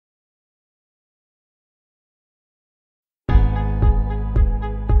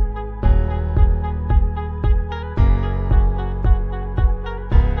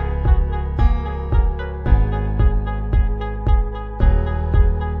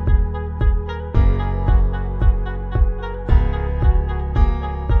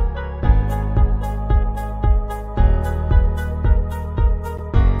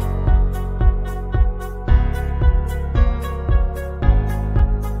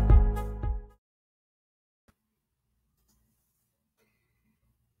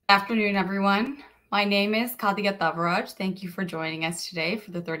Afternoon, everyone. My name is Kadya Tavaraj. Thank you for joining us today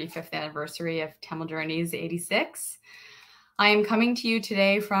for the 35th anniversary of Tamil Journeys 86. I am coming to you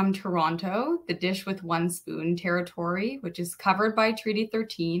today from Toronto, the Dish with One Spoon territory, which is covered by Treaty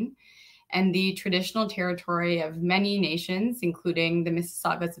 13 and the traditional territory of many nations, including the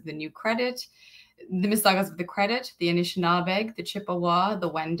Mississaugas of the Credit, the Anishinaabe, the Chippewa, the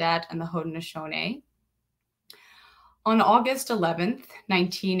Wendat, and the Haudenosaunee. On August 11th,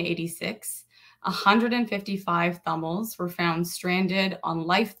 1986, 155 Tamils were found stranded on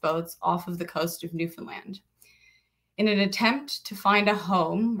lifeboats off of the coast of Newfoundland. In an attempt to find a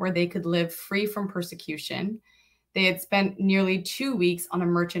home where they could live free from persecution, they had spent nearly 2 weeks on a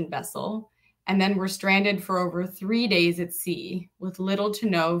merchant vessel and then were stranded for over 3 days at sea with little to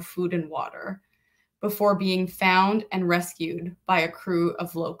no food and water before being found and rescued by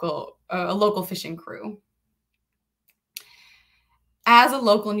a local fishing crew. As a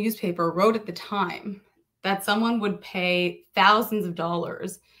local newspaper wrote at the time, that someone would pay thousands of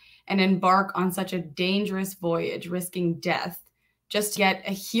dollars and embark on such a dangerous voyage, risking death, just to get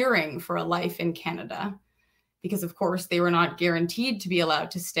a hearing for a life in Canada. Because, of course, they were not guaranteed to be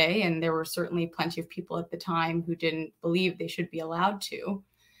allowed to stay, and there were certainly plenty of people at the time who didn't believe they should be allowed to.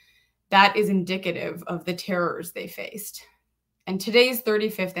 That is indicative of the terrors they faced. And today's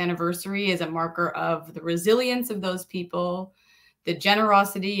 35th anniversary is a marker of the resilience of those people, the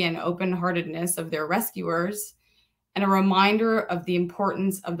generosity and open-heartedness of their rescuers, and a reminder of the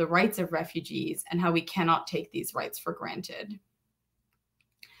importance of the rights of refugees and how we cannot take these rights for granted.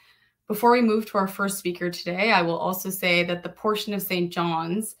 Before we move to our first speaker today, I will also say that the portion of St.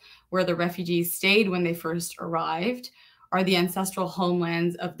 John's where the refugees stayed when they first arrived are the ancestral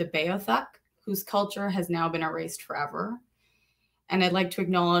homelands of the Beothuk, whose culture has now been erased forever. And I'd like to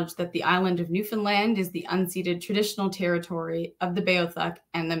acknowledge that the island of Newfoundland is the unceded traditional territory of the Beothuk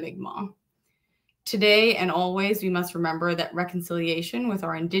and the Mi'kmaq. Today and always, we must remember that reconciliation with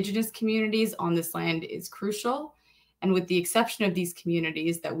our Indigenous communities on this land is crucial, and with the exception of these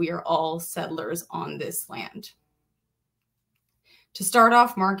communities, that we are all settlers on this land. To start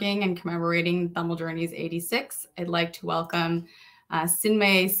off marking and commemorating Tamil Journeys 86, I'd like to welcome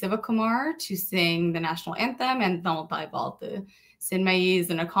Sinmay Sivakumar to sing the national anthem and Tamil Taibaltu. Sinmay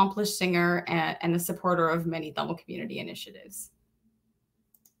is an accomplished singer and a supporter of many Tamil community initiatives.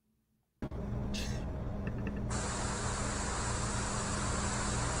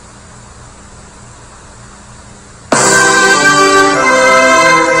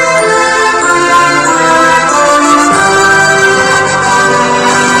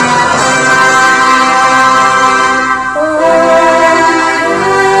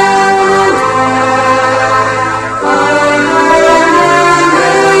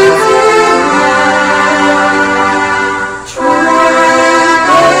 Try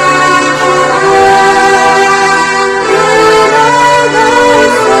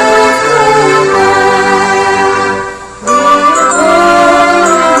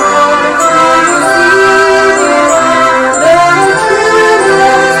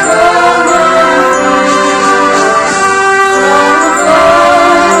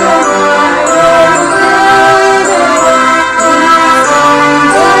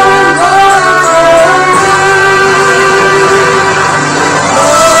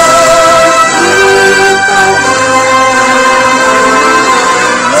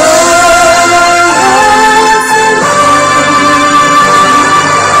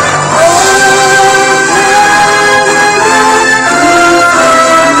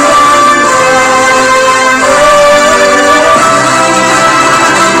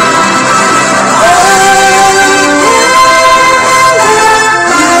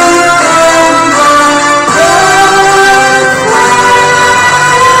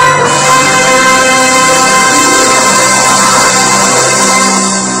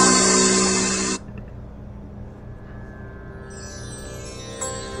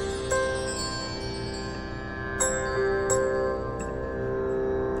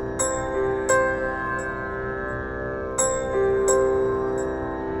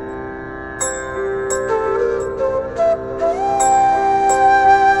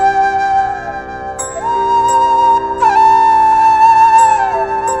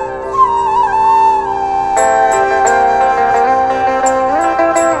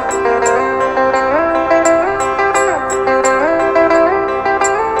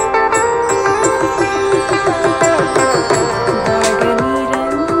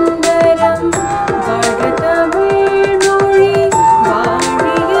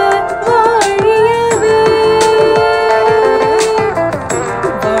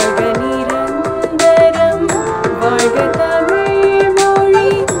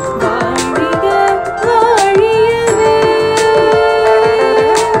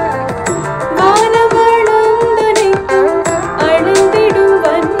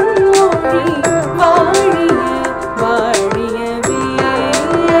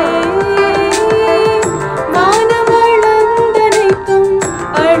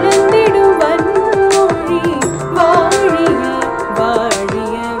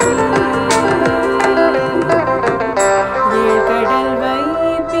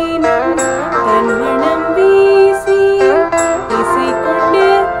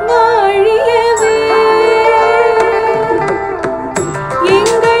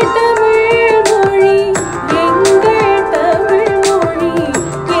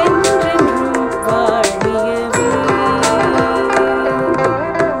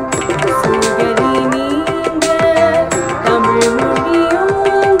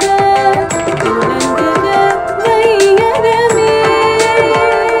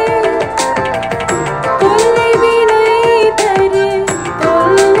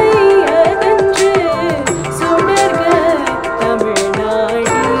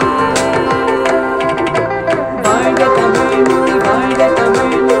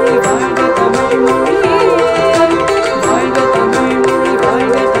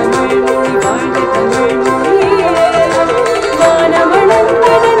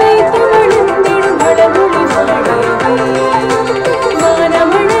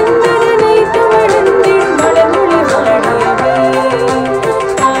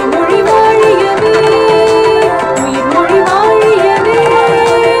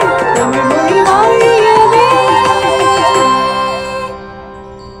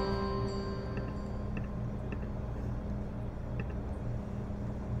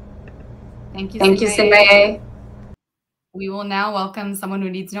Thank you, Sinmaye. We will now welcome someone who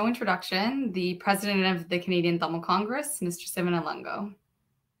needs no introduction, the President of the Canadian Tamil Congress, Mr. Sivanathan.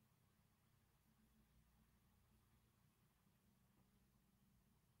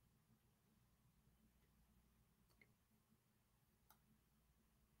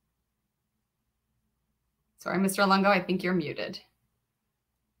 Sorry, Mr. Alango, I think you're muted.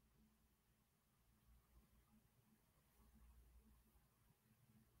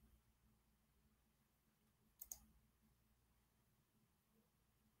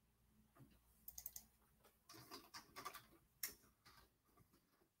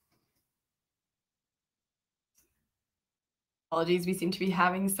 Apologies, we seem to be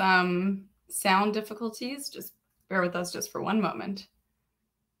having some sound difficulties. Just bear with us just for one moment.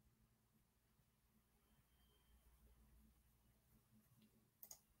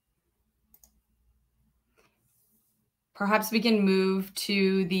 Perhaps we can move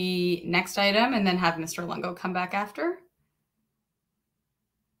to the next item and then have Mr. Lungo come back after.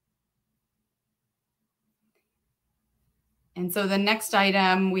 And so the next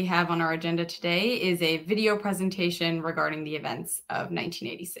item we have on our agenda today is a video presentation regarding the events of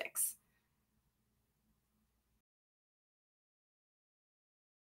 1986.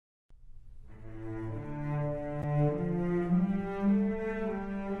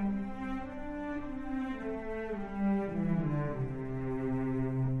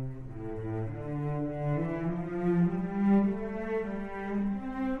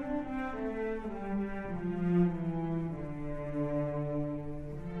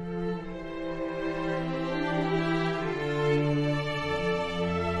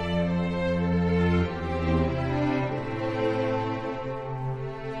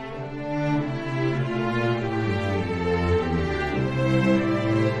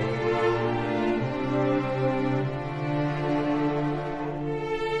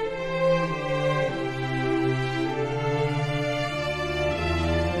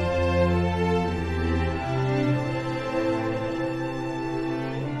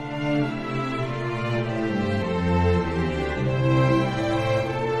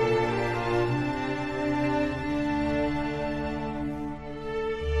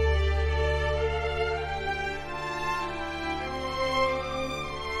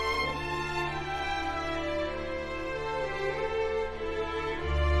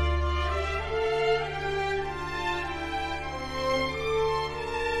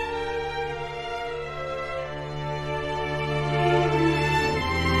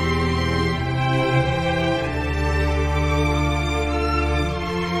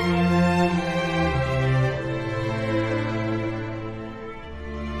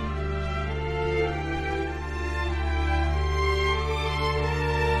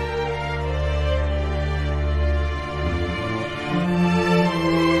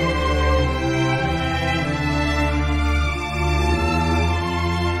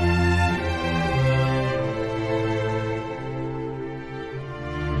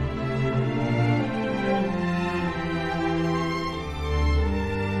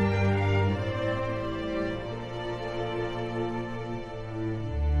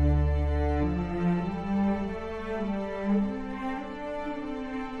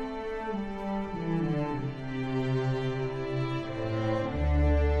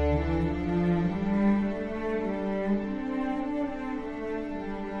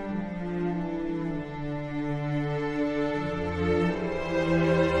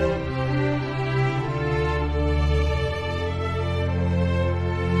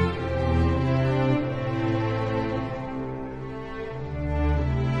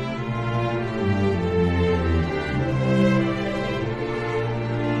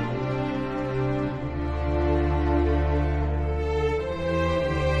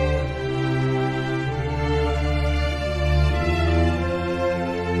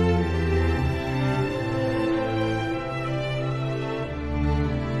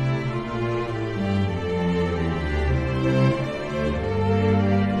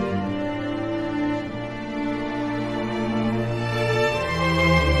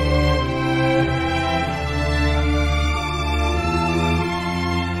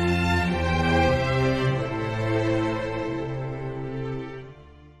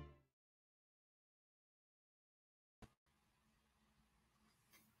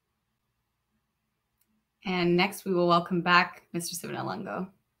 And next, we will welcome back Mr. Sivanathan.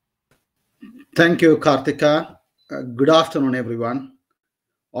 Thank you, Karthika. Good afternoon, everyone.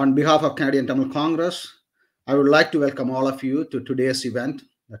 On behalf of Canadian Tamil Congress, I would like to welcome all of you to today's event,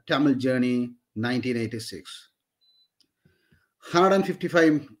 the Tamil Journey 1986.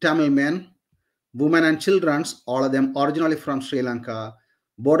 155 Tamil men, women and children, all of them originally from Sri Lanka,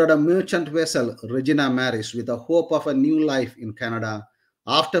 boarded a merchant vessel, Regina Maris, with the hope of a new life in Canada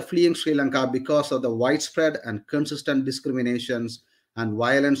after fleeing Sri Lanka because of the widespread and consistent discriminations and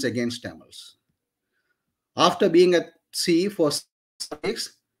violence against Tamils. After being at sea for 6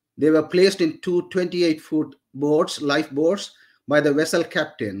 weeks, they were placed in two 28-foot boats, lifeboats, by the vessel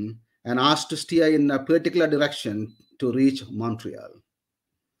captain and asked to steer in a particular direction to reach Montreal.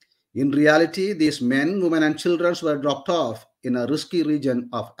 In reality, these men, women, and children were dropped off in a risky region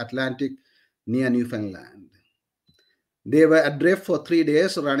of Atlantic near Newfoundland. They were adrift for 3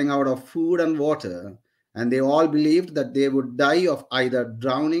 days, running out of food and water, and they all believed that they would die of either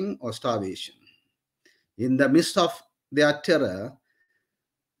drowning or starvation. In the midst of their terror,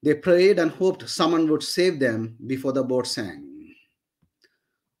 they prayed and hoped someone would save them before the boat sank.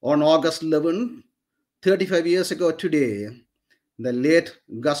 On August 11, 35 years ago today, the late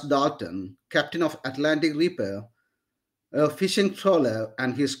Gus Dalton, captain of Atlantic Reaper, a fishing trawler,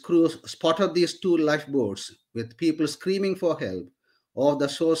 and his crew spotted these two lifeboats with people screaming for help off the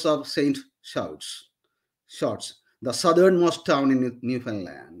shores of St. Shorts, the southernmost town in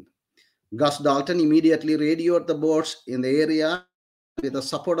Newfoundland. Gus Dalton immediately radioed the boats in the area with the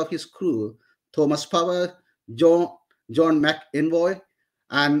support of his crew, Thomas Power, John McEnvoy,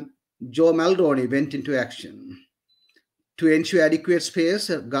 and Joe Mulroney went into action. To ensure adequate space,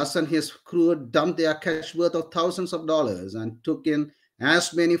 Gus and his crew dumped their cash worth of thousands of dollars and took in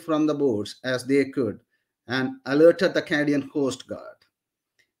as many from the boats as they could and alerted the Canadian Coast Guard.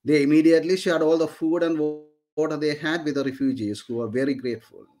 They immediately shared all the food and water they had with the refugees, who were very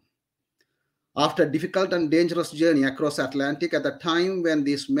grateful. After a difficult and dangerous journey across Atlantic, at the time when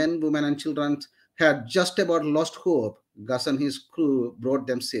these men, women, and children had just about lost hope, Gus and his crew brought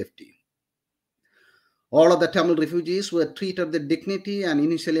them safety. All of the Tamil refugees were treated with dignity and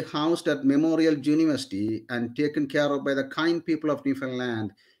initially housed at Memorial University and taken care of by the kind people of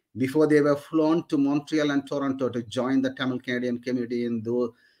Newfoundland before they were flown to Montreal and Toronto to join the Tamil Canadian community in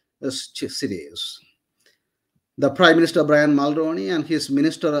those cities. The Prime Minister Brian Mulroney and his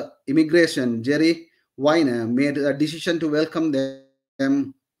Minister of Immigration Jerry Weiner made a decision to welcome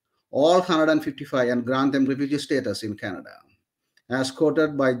them, all 155, and grant them refugee status in Canada. As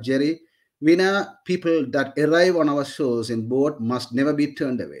quoted by Jerry Weiner, people that arrive on our shores in boat must never be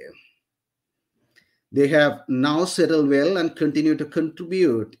turned away. They have now settled well and continue to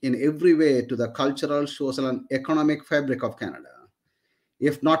contribute in every way to the cultural, social, and economic fabric of Canada.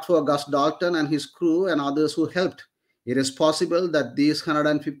 If not for Gus Dalton and his crew and others who helped, it is possible that these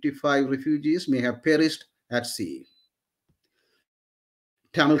 155 refugees may have perished at sea.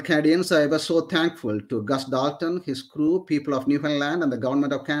 Tamil Canadians are ever so thankful to Gus Dalton, his crew, people of Newfoundland, and the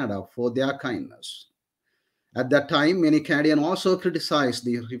Government of Canada for their kindness. At that time, many Canadians also criticized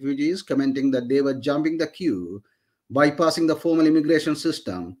the refugees, commenting that they were jumping the queue, bypassing the formal immigration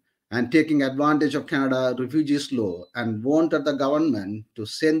system, and taking advantage of Canada refugees law, and wanted the government to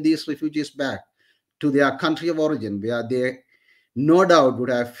send these refugees back to their country of origin, where they no doubt would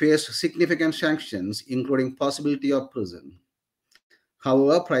have faced significant sanctions, including possibility of prison.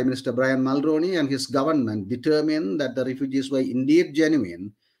 However, Prime Minister Brian Mulroney and his government determined that the refugees were indeed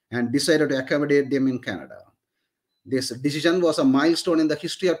genuine and decided to accommodate them in Canada. This decision was a milestone in the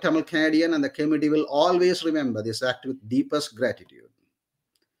history of Tamil Canadian, and the community will always remember this act with deepest gratitude.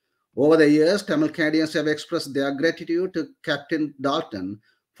 Over the years, Tamil Canadians have expressed their gratitude to Captain Dalton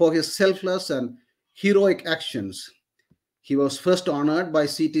for his selfless and heroic actions. He was first honored by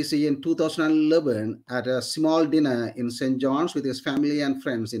CTC in 2011 at a small dinner in St. John's with his family and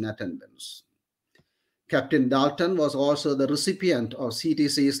friends in attendance. Captain Dalton was also the recipient of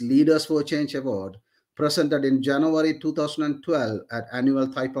CTC's Leaders for Change Award, presented in January 2012 at annual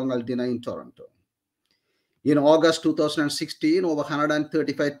Thai Pongal dinner in Toronto. In August 2016, over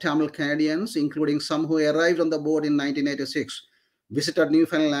 135 Tamil Canadians, including some who arrived on the boat in 1986, visited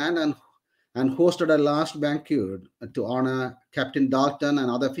Newfoundland and hosted a last banquet to honor Captain Dalton and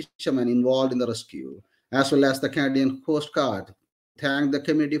other fishermen involved in the rescue, as well as the Canadian Coast Guard thanked the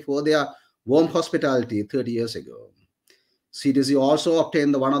community for their warm hospitality 30 years ago. CTC also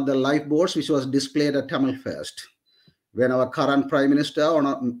obtained one of the lifeboats, which was displayed at Tamil Fest. When our current Prime Minister,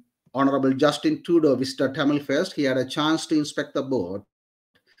 Honorable Justin Trudeau, visited Tamil Fest, he had a chance to inspect the boat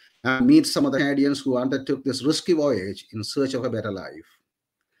and meet some of the Canadians who undertook this risky voyage in search of a better life.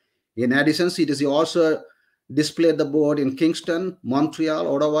 In addition, CTC also displayed the boat in Kingston,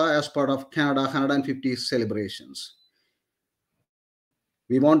 Montreal, Ottawa as part of Canada 150 celebrations.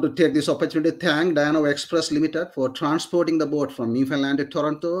 We want to take this opportunity to thank Diana Express Limited for transporting the boat from Newfoundland to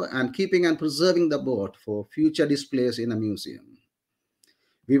Toronto and keeping and preserving the boat for future displays in a museum.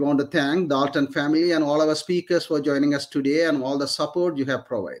 We want to thank Dalton family and all our speakers for joining us today and all the support you have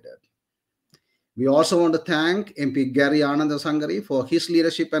provided. We also want to thank MP Gary Anandasangari for his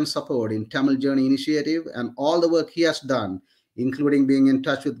leadership and support in Tamil Journey Initiative and all the work he has done, including being in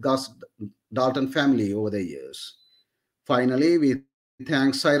touch with Gus Dalton family over the years. Finally, we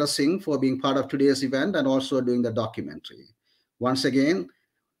thank Cyrus Singh for being part of today's event and also doing the documentary. Once again,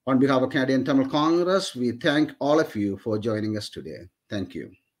 on behalf of Canadian Tamil Congress, we thank all of you for joining us today. Thank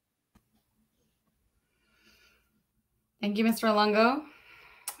you. Thank you, Mr. Alongo.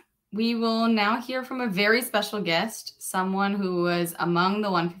 We will now hear from a very special guest, someone who was among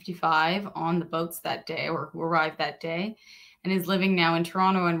the 155 on the boats that day, or who arrived that day, and is living now in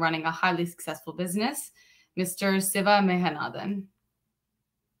Toronto and running a highly successful business, Mr. Siva Mehanathan.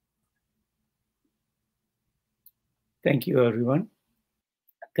 Thank you, everyone.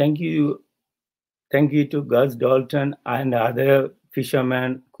 Thank you to Gus Dalton and other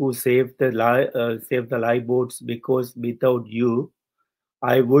fishermen who saved the lifeboats, because without you,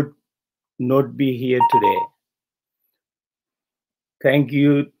 I would not be here today. Thank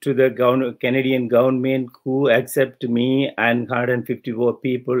you to the Canadian government who accepted me and 154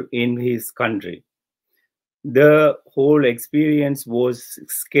 people in his country. The whole experience was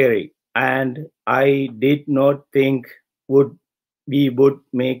scary, and I did not think we would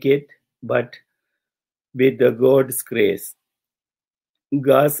make it, but with the God's grace,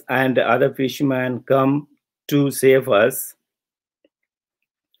 Gus and other fishermen come to save us.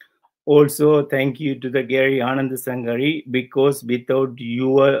 Also, thank you to the Gary Anandasangari, because without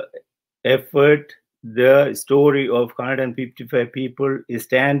your effort, the story of 155 people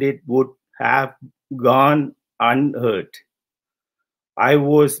stranded would have gone unheard. I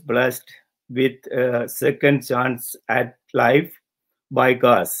was blessed with a second chance at life by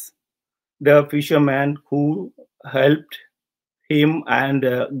Gus, the fisherman who helped him and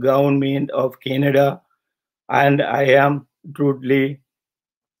the government of Canada, and I am truly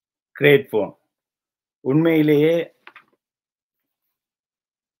grateful. உண்மையிலேயே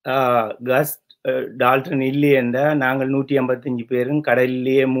கஸ் Dalton இல்லை என்றால் நாங்கள் 155 பேரும்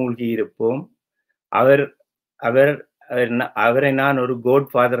கடலிலேயே மூழ்கி இருப்போம். அவரை நான் ஒரு கோட்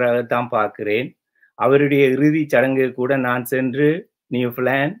ஃபாதராகத்தான் பார்க்கிறேன். அவருடைய இறுதி சடங்கு கூட நான் சென்று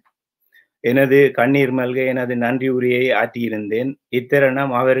நியூஃபிலாந்து எனது கண்ணீர் மல்க எனது நன்றி உரையை ஆற்றியிருந்தேன்.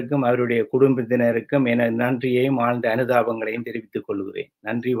 இத்தருணம் அவருக்கும் அவருடைய குடும்பத்தினருக்கும் எனது நன்றியையும் ஆழ்ந்த அனுதாபங்களையும் தெரிவித்துக் கொள்கிறேன்.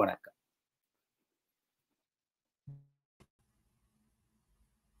 நன்றி, வணக்கம்.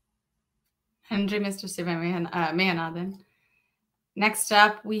 Nandri, Mr. Siva Mehanathan. Next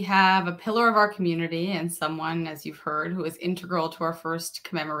up, we have a pillar of our community and someone, as you've heard, who is integral to our first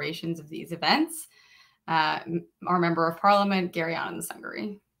commemorations of these events, our Member of Parliament, Gary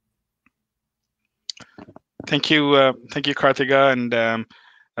Anandasangari. Thank you, Karthika, and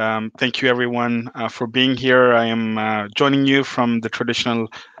thank you everyone for being here. I am joining you from the traditional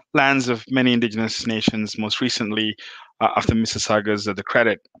lands of many Indigenous nations, most recently of the Mississaugas of the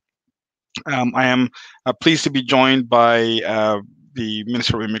Credit. I am pleased to be joined by the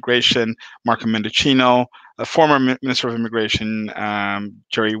Minister of Immigration, Marco Mendocino, the former Minister of Immigration,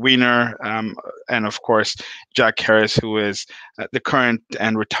 Jerry Weiner, and of course, Jack Harris, who is the current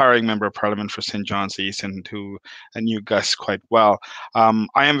and retiring Member of Parliament for St. John's East and who knew Gus quite well.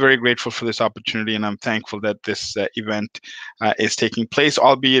 I am very grateful for this opportunity, and I'm thankful that this event is taking place,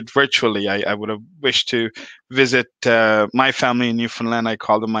 albeit virtually. I would have wished to visit my family in Newfoundland. I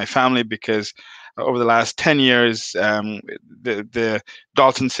call them my family because over the last 10 years, the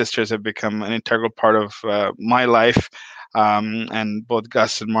Dalton sisters have become an integral part of my life, and both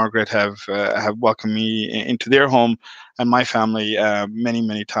Gus and Margaret have welcomed me into their home and my family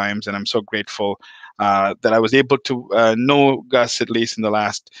many times, and I'm so grateful that I was able to know Gus at least in the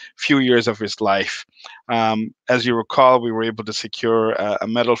last few years of his life. As you recall, we were able to secure a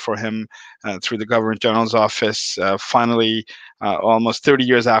medal for him through the Governor General's office. Finally, almost 30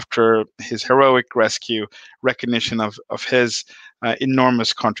 years after his heroic rescue, recognition of his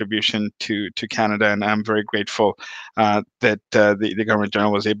enormous contribution to Canada, and I'm very grateful that the Governor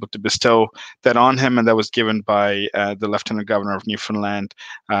General was able to bestow that on him, and that was given by the Lieutenant Governor of Newfoundland,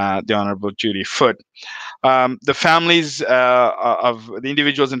 the Honorable Judy Foote. The families of the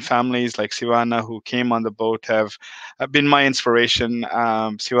individuals and families like Sivana who came on the boat have been my inspiration.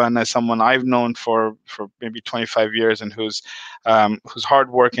 Sivana is someone I've known for maybe 25 years and whose hard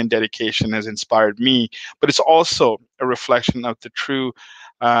work and dedication has inspired me, but it's also a reflection of the true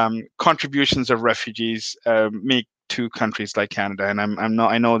contributions of refugees make to countries like Canada. And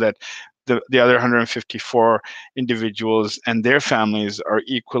I know that the other 154 individuals and their families are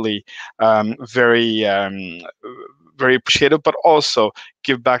equally very very appreciative, but also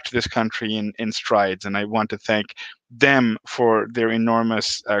give back to this country in strides. And I want to thank them for their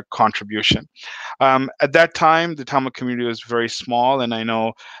enormous contribution. At that time, the Tamil community was very small, and I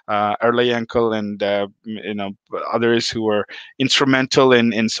know Arlay Uncle and others who were instrumental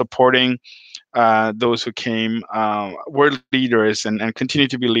in supporting those who came were leaders and continue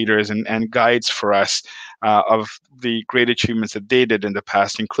to be leaders and guides for us of the great achievements that they did in the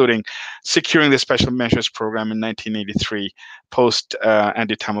past, including securing the Special Measures Program in 1983, post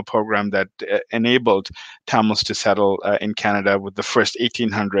anti-Tamil program that enabled Tamils to settle in Canada with the first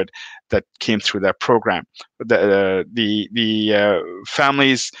 1,800 that came through that program. The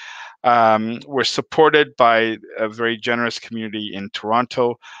families were supported by a very generous community in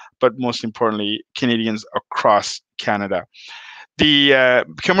Toronto, but most importantly, Canadians across Canada. The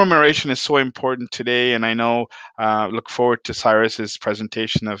commemoration is so important today, and I know, look forward to Cyrus's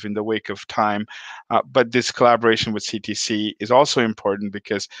presentation of In the Wake of Time, but this collaboration with CTC is also important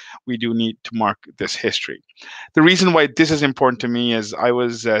because we do need to mark this history. The reason why this is important to me is I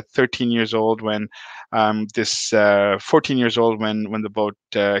was 13 years old when 14 years old when the boat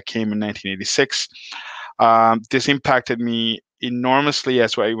came in 1986. This impacted me enormously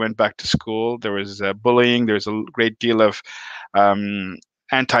as I went back to school. There was bullying. There was a great deal of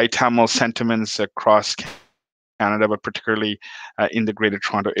anti-Tamil sentiments across Canada, but particularly in the Greater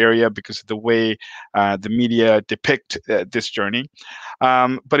Toronto area because of the way the media depict this journey.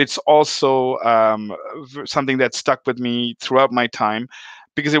 But it's also something that stuck with me throughout my time,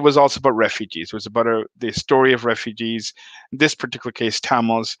 because it was also about refugees. It was about the story of refugees, in this particular case,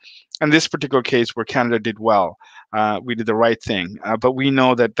 Tamils, and this particular case where Canada did well. We did the right thing, but we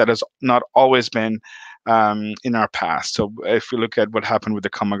know that that has not always been in our past. So if we look at what happened with the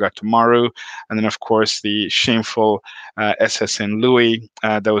Kamagata Maru, and then of course the shameful SSN Louis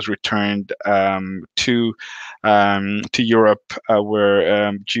that was returned to Europe,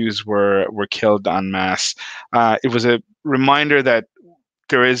 where Jews were killed en masse, it was a reminder that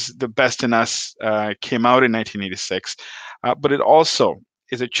there is the best in us came out in 1986, but it also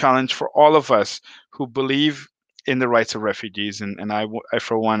is a challenge for all of us who believe in the rights of refugees. And I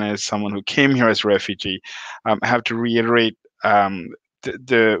for one, as someone who came here as a refugee, have to reiterate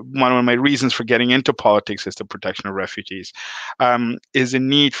the one of my reasons for getting into politics is the protection of refugees, is a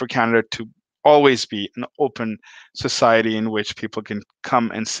need for Canada to always be an open society in which people can come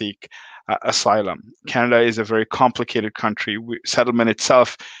and seek asylum. Canada is a very complicated country. Settlement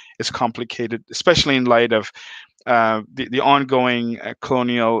itself is complicated, especially in light of the ongoing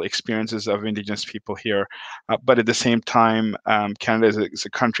colonial experiences of Indigenous people here. But at the same time, Canada is a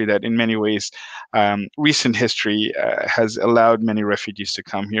country that in many ways, recent history has allowed many refugees to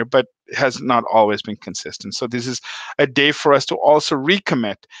come here, but has not always been consistent. So this is a day for us to also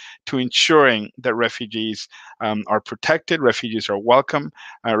recommit to ensuring that refugees are protected, refugees are welcome,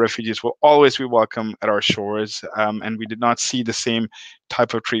 refugees will always be welcome at our shores, and we did not see the same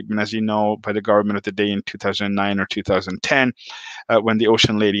type of treatment, as you know, by the government of the day in 2009 or 2010, when the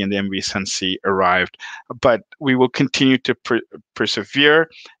Ocean Lady and the MV Sunsea arrived. But we will continue to persevere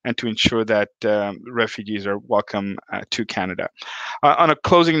and to ensure that refugees are welcome to Canada. On a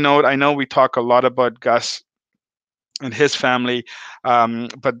closing note, I know we talk a lot about Gus and his family,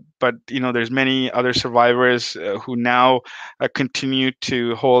 but there's many other survivors who now continue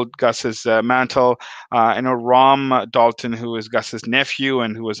to hold Gus's mantle. I know Ram Dalton, who is Gus's nephew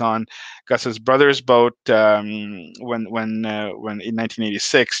and who was on Gus's brother's boat when in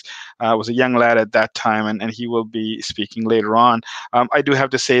 1986, was a young lad at that time, and he will be speaking later on. I do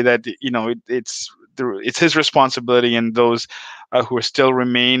have to say that it's his responsibility and those who are still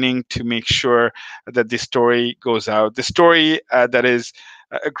remaining to make sure that this story goes out. The story that is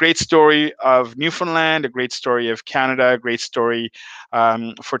a great story of Newfoundland, a great story of Canada, a great story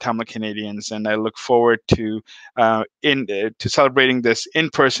for Tamil Canadians. And I look forward to celebrating this in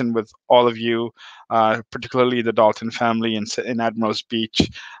person with all of you, particularly the Dalton family in Admiral's Beach,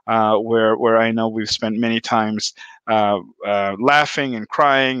 where I know we've spent many times laughing and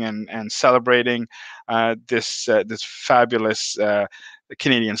crying and celebrating this fabulous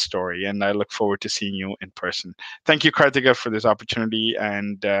Canadian story. And I look forward to seeing you in person. Thank you, Karthika, for this opportunity,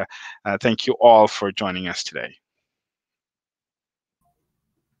 and thank you all for joining us today.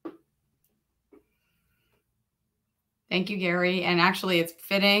 Thank you, Gary. And actually, it's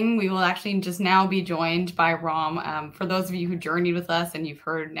fitting. We will actually just now be joined by Ram. For those of you who journeyed with us, and you've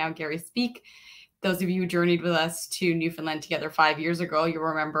heard now Gary speak, those of you who journeyed with us to Newfoundland together 5 years ago, you'll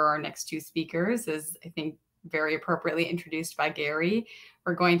remember our next two speakers, as I think very appropriately introduced by Gary.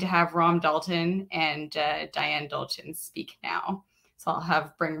 We're going to have Ram Dalton and Diane Dalton speak now. So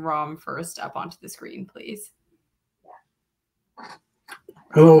I'll bring Ram first up onto the screen, please.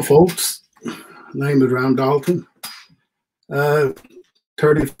 Hello, folks. Name is Ram Dalton.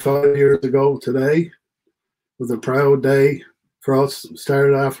 35 years ago today was a proud day for us.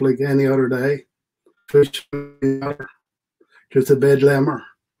 Started off like any other day. Fishing, just a bedlammer.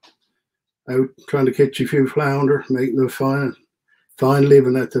 Out trying to catch a few flounder, making a fine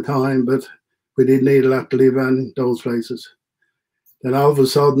living at the time, but we didn't need a lot to live in those places. Then all of a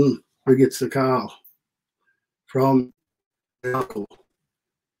sudden, we get the call from my uncle.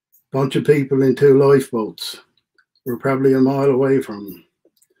 Bunch of people in 2 lifeboats. We're probably a mile away from them.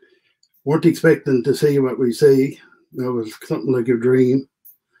 Weren't expecting to see what we see. It was something like a dream.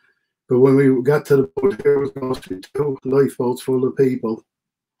 But when we got to the boat, there was mostly 2 lifeboats full of people,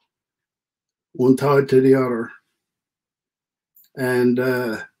 one tied to the other. And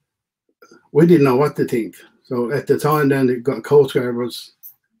we didn't know what to think. So at the time, then the Coast Guard was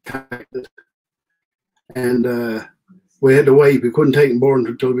contacted. And we had to wait. We couldn't take them board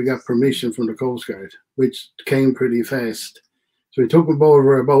until we got permission from the Coast Guard, which came pretty fast. So we took them aboard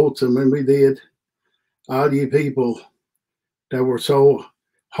our boats, and when we did, all you people that were so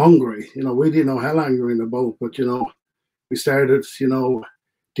hungry, you know, we didn't know how long you were in the boat, but, you know, we started, you know,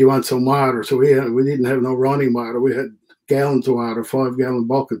 do you want some water? So we didn't have no running water. We had gallons of water, 5-gallon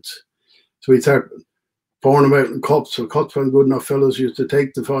buckets. So we started pouring them out in cups. So cups weren't good enough. Fellas used to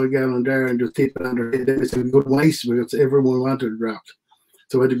take the 5-gallon jar and just tip it under their head. It's a good waste because everyone wanted it dropped.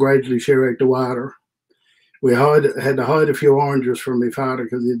 So we had to gradually share out the water. We had to hide a few oranges from my father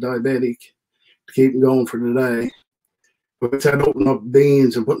because he's diabetic to keep him going for the day. But we started opening up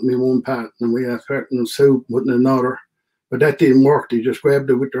beans and putting them in one pot, and we had putting soup, putting in another. But that didn't work. They just grabbed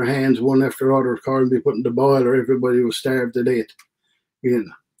it with their hands, one after the other, carving be put in the boiler. Everybody was starved to death. You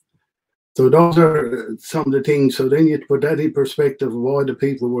know. So those are some of the things. So then you put that in perspective of why the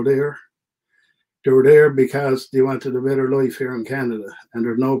people were there. They were there because they wanted a better life here in Canada, and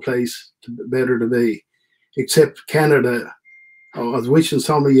there's no place better to be, except Canada. I was wishing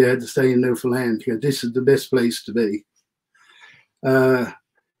some of you had to stay in Newfoundland because this is the best place to be.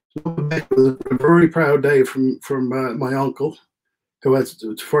 It was a very proud day from my uncle, who was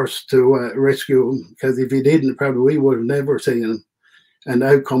the first to rescue him, because if he didn't, probably we would have never seen him. And the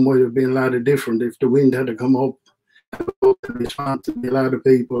outcome would have been a lot different if the wind had to come up. A lot of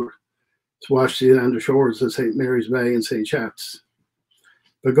people washed in on the shores of St. Mary's Bay and St. Chats.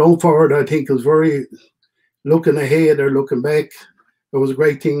 But going forward, I think it was very, looking ahead or looking back, it was a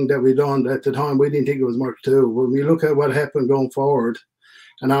great thing that we done. At the time, we didn't think it was much to do. When we look at what happened going forward,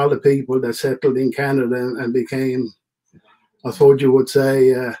 and all the people that settled in Canada and became, I suppose you would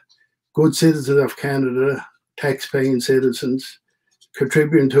say, good citizens of Canada, tax-paying citizens,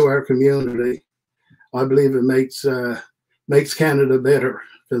 contributing to our community, I believe it makes Canada better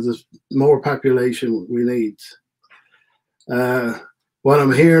because there's more population we need. What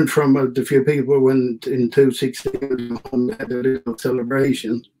I'm hearing from the few people when in 2016 had a little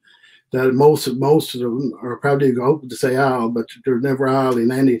celebration, that most of them are probably hoping to say all, but there's never all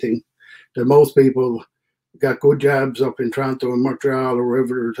in anything. That most people got good jobs up in Toronto and Montreal or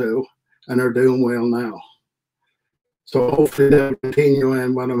wherever they're to, and are doing well now. So hopefully they'll continue.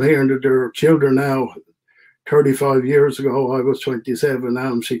 And what I'm hearing that there are children now. 35 years ago, I was 27,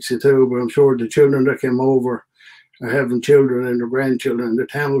 now I'm 62, but I'm sure the children that came over are having children and their grandchildren. The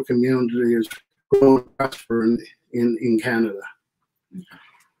Tamil community is growing and prospering in Canada.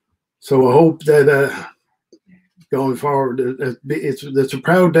 So I hope that going forward, it's a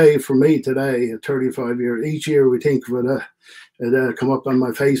proud day for me today at 35 years. Each year we think of it, come up on my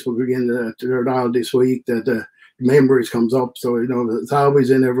Facebook again all this week that memories comes up. So, you know, it's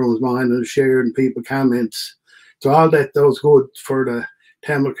always in everyone's mind and shared and people comments. So all that does good for the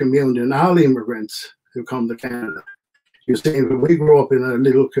Tamil community and all immigrants who come to Canada. You see, we grew up in a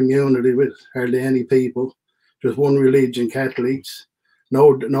little community with hardly any people, just one religion, Catholics.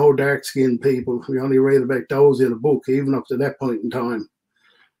 No dark-skinned people. We only read about those in a book, even up to that point in time.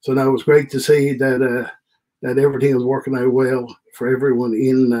 So now it was great to see that that everything is working out well for everyone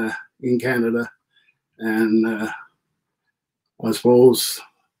in Canada. And I suppose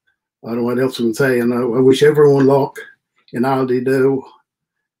I don't know what else we can say. And I wish everyone luck in all they do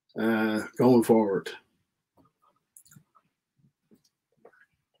going forward.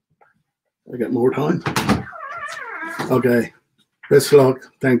 I got more time. Okay. Best luck.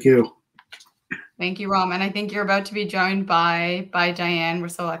 Thank you. Thank you, Ram. And I think you're about to be joined by Diane. We're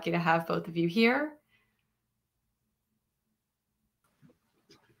so lucky to have both of you here.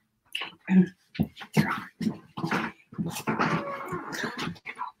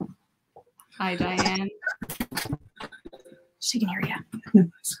 Hi, Diane. She can hear you. No,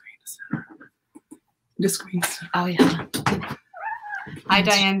 the screen. Oh, yeah. Hi,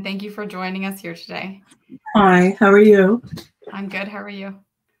 Diane. Thank you for joining us here today. Hi, how are you? I'm good. How are you?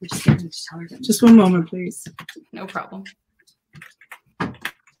 Just one moment, please. No problem. I'm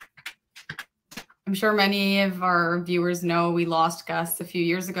sure many of our viewers know we lost Gus a few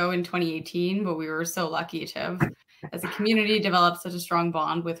years ago in 2018, but we were so lucky to have, as a community, developed such a strong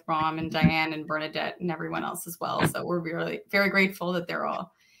bond with Ram and Diane and Bernadette and everyone else as well. So we're really very grateful that they're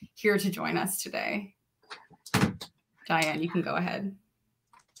all here to join us today. Diane, you can go ahead.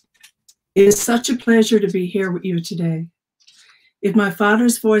 It is such a pleasure to be here with you today. If my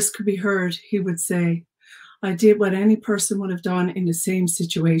father's voice could be heard, he would say, I did what any person would have done in the same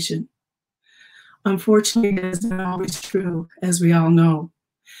situation. Unfortunately, that is not always true, as we all know.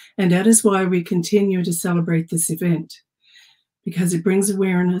 And that is why we continue to celebrate this event, because it brings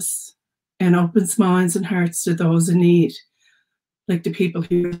awareness and opens minds and hearts to those in need, like the people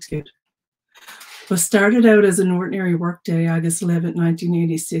he rescued. What started out as an ordinary workday, August 11,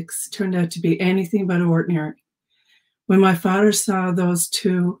 1986, turned out to be anything but ordinary. When my father saw those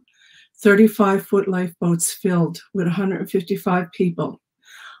two 35-foot lifeboats filled with 155 people,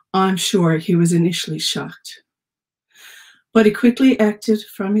 I'm sure he was initially shocked. But he quickly acted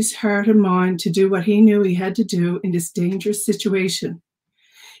from his heart and mind to do what he knew he had to do in this dangerous situation.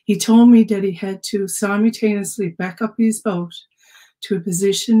 He told me that he had to simultaneously back up his boat to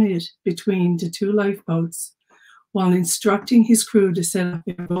position it between the two lifeboats while instructing his crew to set up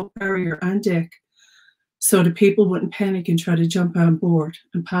a boat barrier on deck so the people wouldn't panic and try to jump on board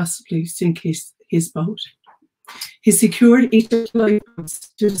and possibly sink his boat. He secured each of the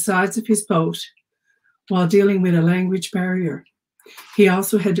lifeboats to the sides of his boat while dealing with a language barrier. He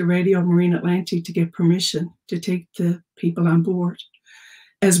also had to radio Marine Atlantic to get permission to take the people on board,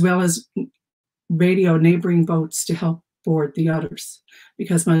 as well as radio neighboring boats to help board the others,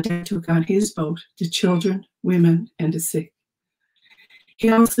 because my dad took on his boat the children, women, and the sick. He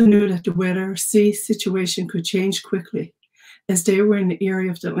also knew that the weather sea situation could change quickly, as they were in the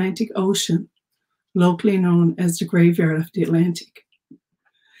area of the Atlantic Ocean, locally known as the Graveyard of the Atlantic.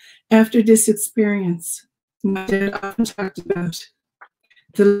 After this experience, my dad often talked about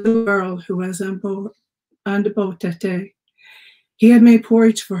the little girl who was on the boat that day. He had made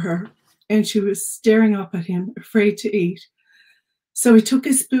porridge for her, and she was staring up at him, afraid to eat. So he took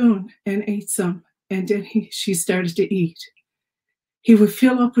a spoon and ate some, and then she started to eat. He would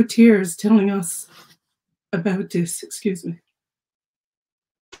fill up with tears telling us about this,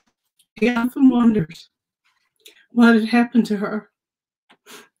 He often wondered what had happened to her.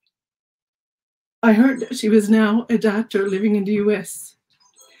 I heard that she was now a doctor living in the US.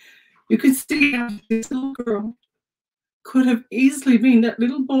 You could see how this little girl could have easily been that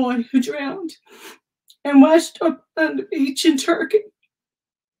little boy who drowned and washed up on the beach in Turkey.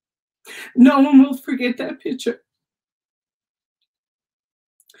 No one will forget that picture.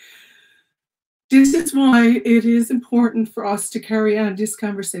 This is why it is important for us to carry on this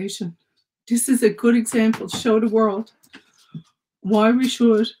conversation. This is a good example to show the world why we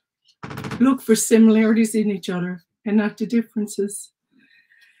should look for similarities in each other and not the differences,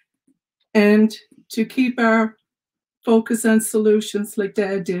 and to keep our focus on solutions like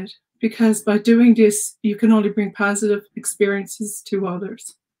Dad did, because by doing this, you can only bring positive experiences to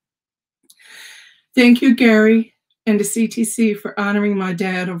others. Thank you, Gary and the CTC, for honoring my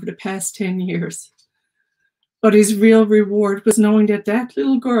dad over the past 10 years. But his real reward was knowing that that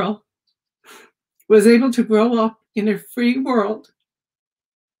little girl was able to grow up in a free world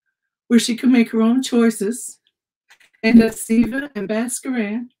where she could make her own choices, and that Siva and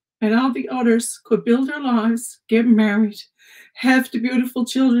Bhaskaran and all the others could build their lives, get married, have the beautiful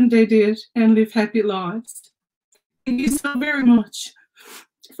children they did, and live happy lives. Thank you so very much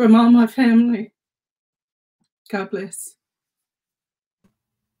from all my family. God bless.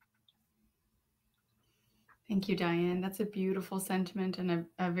 Thank you, Diane. That's a beautiful sentiment and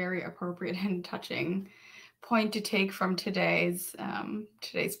a very appropriate and touching point to take from today's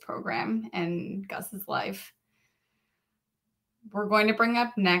program and Gus's life. We're going to bring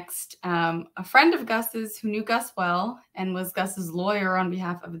up next a friend of Gus's who knew Gus well and was Gus's lawyer on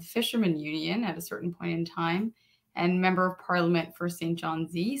behalf of the Fishermen Union at a certain point in time, and Member of Parliament for St.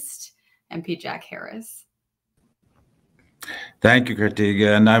 John's East, MP Jack Harris. Thank you,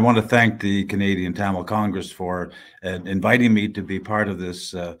 Kartiga, and I want to thank the Canadian Tamil Congress for inviting me to be part of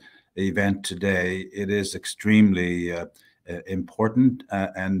this event today. It is extremely important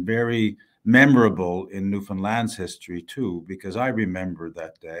and very memorable in Newfoundland's history too, because I remember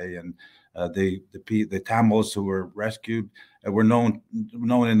that day, and the Tamils who were rescued were known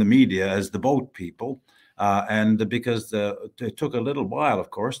in the media as the boat people, and because it took a little while,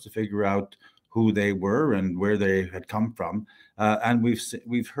 of course, to figure out who they were and where they had come from. And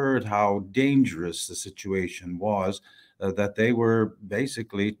we've heard how dangerous the situation was, that they were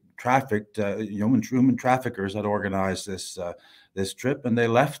basically trafficked, human traffickers had organized this trip, and they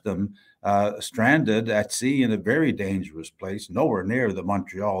left them stranded at sea in a very dangerous place, nowhere near the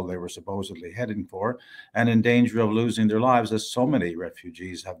Montreal they were supposedly heading for, and in danger of losing their lives, as so many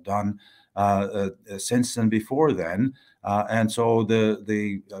refugees have done since and before then. And so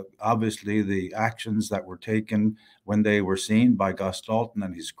obviously the actions that were taken when they were seen by Gus Dalton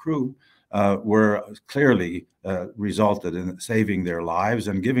and his crew were clearly resulted in saving their lives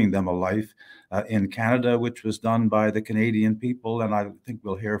and giving them a life in Canada, which was done by the Canadian people. And I think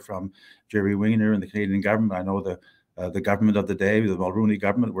we'll hear from Jerry Weiner and the Canadian government. I know the government of the day, the Mulroney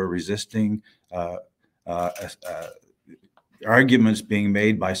government, were resisting arguments being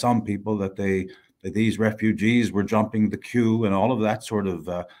made by some people that these refugees were jumping the queue and all of that sort of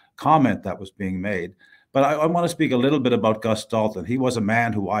comment that was being made. But I want to speak a little bit about Gus Dalton. He was a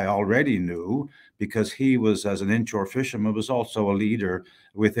man who I already knew because he was, as an inshore fisherman, was also a leader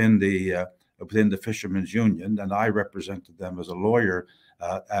within the Fishermen's Union, and I represented them as a lawyer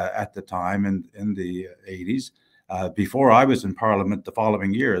at the time in the 80s. Before I was in Parliament the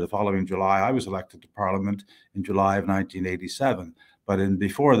following year, the following July, I was elected to Parliament in July of 1987. But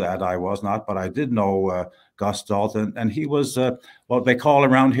before that, I was not. But I did know Gus Dalton, and he was what they call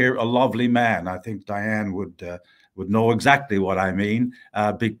around here a lovely man. I think Diane would know exactly what I mean.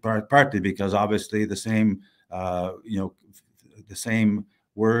 Partly because obviously the same the same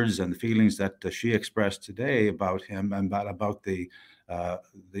words and feelings that she expressed today about him and about the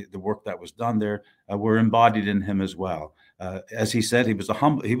work that was done there were embodied in him as well. As he said, he was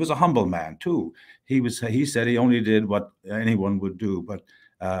a humble man too. He said he only did what anyone would do, but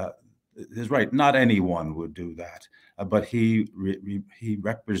he's right. Not anyone would do that, but he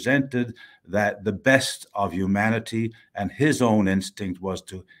represented that the best of humanity, and his own instinct was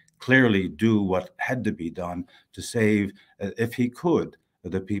to clearly do what had to be done to save, if he could,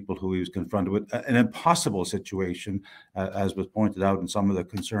 the people who he was confronted with. An impossible situation, as was pointed out in some of the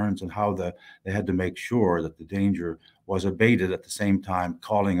concerns, and how they had to make sure that the danger was abated at the same time,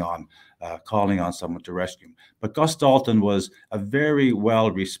 calling on someone to rescue him. But Gus Dalton was a very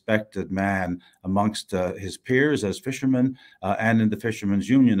well-respected man amongst his peers as fishermen and in the Fishermen's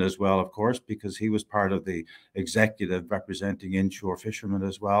Union as well, of course, because he was part of the executive representing inshore fishermen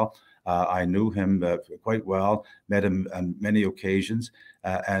as well. I knew him quite well, met him on many occasions,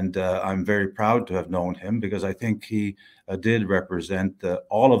 and I'm very proud to have known him because I think he did represent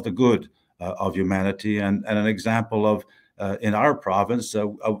all of the good of humanity and an example of, in our province,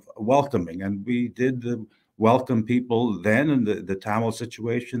 of welcoming. And we did welcome people then in the Tamil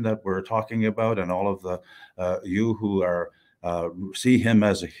situation that we're talking about, and all of the you who are see him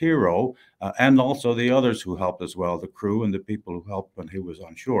as a hero, and also the others who helped as well, the crew and the people who helped when he was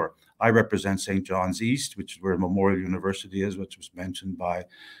on shore. I represent St. John's East, which is where Memorial University is, which was mentioned by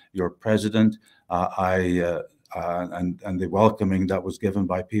your president. And the welcoming that was given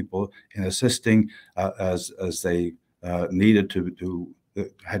by people in assisting as they needed to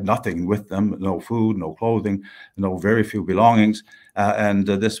had nothing with them, no food, no clothing, very few belongings. And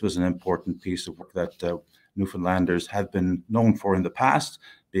this was an important piece of work that Newfoundlanders have been known for in the past,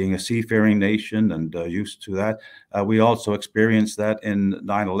 being a seafaring nation and used to that. We also experienced that in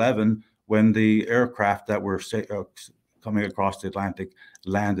 9/11 when the aircraft that were coming across the Atlantic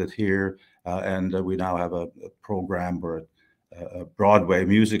landed here, and we now have a program or a Broadway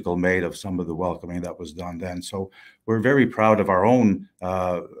musical made of some of the welcoming that was done then. So we're very proud of our own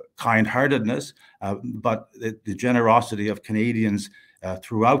kind-heartedness, but the generosity of Canadians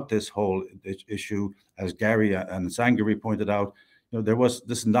throughout this whole issue, as Gary and Sangari pointed out, this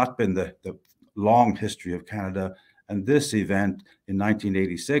has not been the long history of Canada, and this event in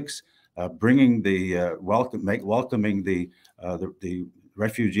 1986, bringing the welcoming the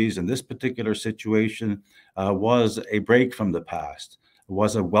refugees in this particular situation was a break from the past. It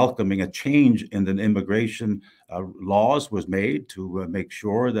was a welcoming, a change in the immigration laws was made to make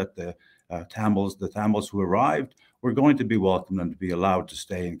sure that the Tamils who arrived were going to be welcomed and to be allowed to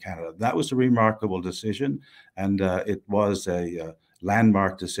stay in Canada. That was a remarkable decision, and it was a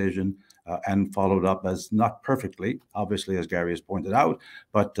landmark decision and followed up as not perfectly, obviously, as Gary has pointed out,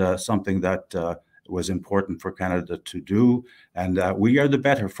 but something that was important for Canada to do. And we are the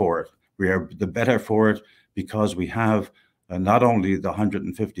better for it. We are the better for it because we have not only the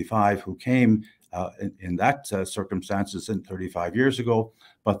 155 who came in that circumstances 35 years ago,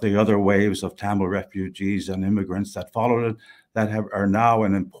 but the other waves of Tamil refugees and immigrants that followed it that are now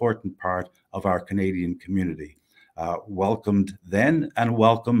an important part of our Canadian community. Welcomed then and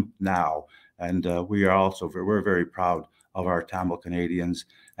welcome now. And we're very proud of our Tamil Canadians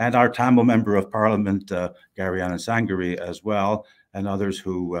and our Tamil Member of Parliament, Gary Anasangari, as well, and others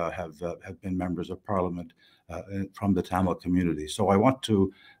who have been members of Parliament from the Tamil community. So I want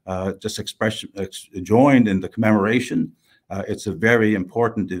to just join in the commemoration. It's a very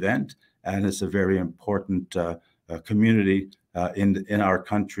important event, and it's a very important community in our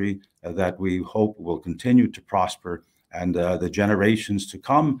country that we hope will continue to prosper, and the generations to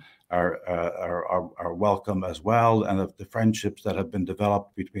come are welcome as well. And of the friendships that have been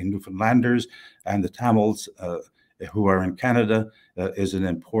developed between Newfoundlanders and the Tamils who are in Canada is an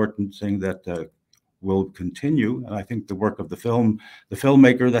important thing that will continue. And I think the work of the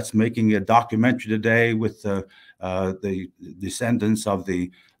filmmaker that's making a documentary today with the descendants of the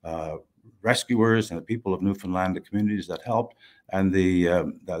rescuers and the people of Newfoundland, the communities that helped, and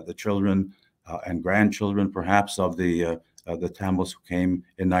the children and grandchildren, perhaps, of the Tamils who came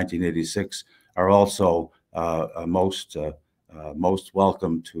in 1986, are also most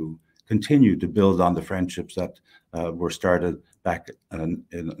welcome to continue to build on the friendships that were started back in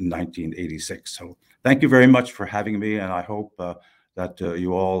 1986. So thank you very much for having me, and I hope that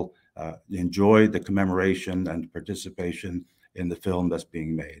you all enjoy the commemoration and participation in the film that's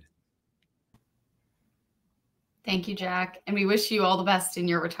being made. Thank you, Jack. And we wish you all the best in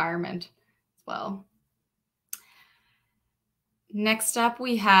your retirement as well. Next up,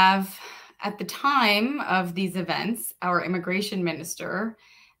 we have, at the time of these events, our immigration minister,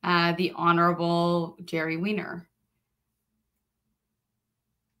 the Honorable Jerry Weiner.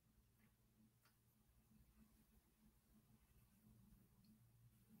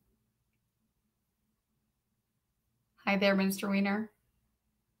 Hi there, Minister Weiner.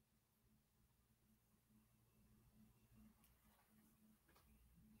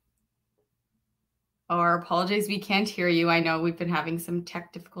 Our apologies, we can't hear you. I know we've been having some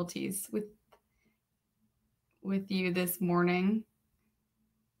tech difficulties with you this morning.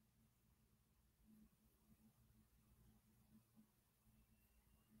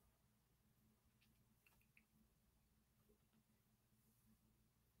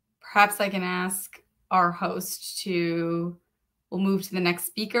 Perhaps I can ask our host we'll move to the next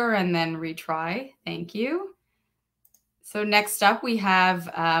speaker and then retry. Thank you. So next up, we have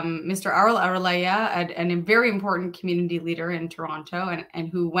Mr. Aral Aralaya, a very important community leader in Toronto, and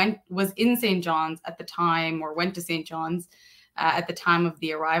who was in St. John's at the time, or went to St. John's at the time of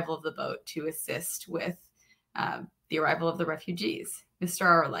the arrival of the boat to assist with the arrival of the refugees. Mr.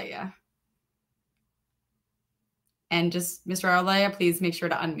 Aralaya. And just, Mr. Aralaya, please make sure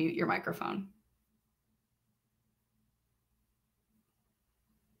to unmute your microphone.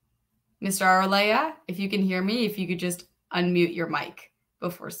 Mr. Aralaya, if you can hear me, if you could just unmute your mic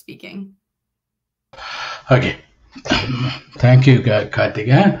before speaking. Okay. Thank you,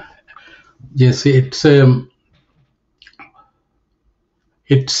 Karthika. Yes, it's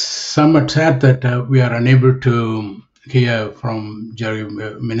somewhat sad that we are unable to hear from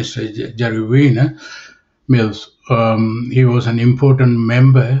Minister Jerry Weiner. He was an important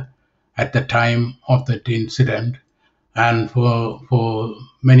member at the time of that incident, and for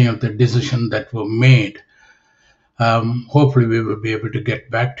many of the decisions that were made. Hopefully we will be able to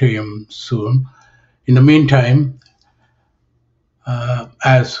get back to him soon. In the meantime,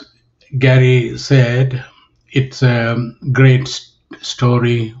 as Gary said, it's a great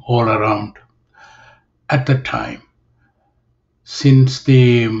story all around. At the time, since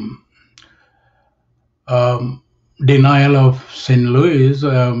the denial of St. Louis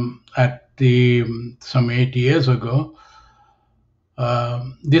some 8 years ago,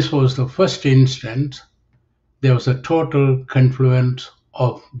 this was the first instance. There was a total confluence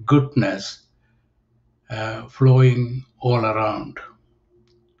of goodness flowing all around.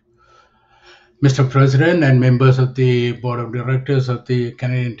 Mr. President and members of the Board of Directors of the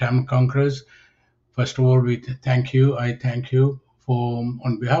Canadian Tamil Congress, first of all, I thank you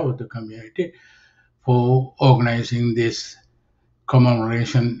on behalf of the community for organizing this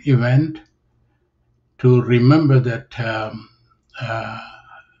commemoration event to remember that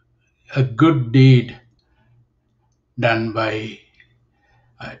a good deed done by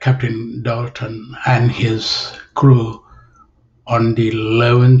Captain Dalton and his crew on the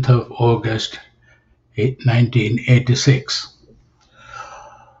 11th of August 1986.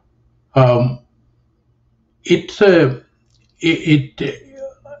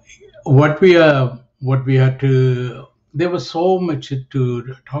 There was so much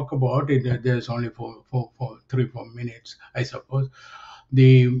to talk about. There's only for 3-4 minutes, I suppose.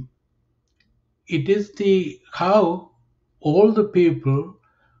 It is how all the people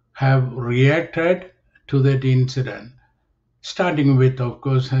have reacted to that incident starting with, of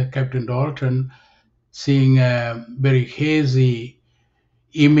course, Captain Dalton seeing a very hazy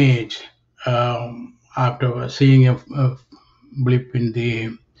image after seeing a blip in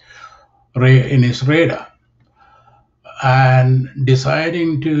his radar, and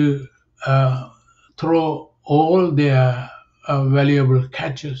deciding to throw all their valuable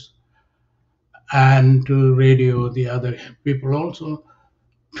catches and to radio the other people also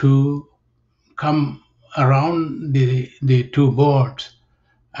to come around the two boats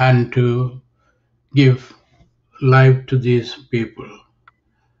and to give life to these people.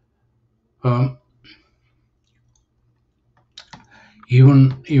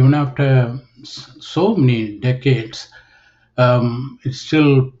 Even after so many decades, it's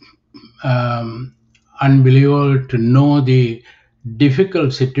still unbelievable to know the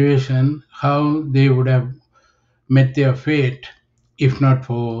difficult situation, how they would have met their fate if not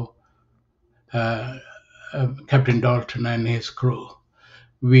for Captain Dalton and his crew.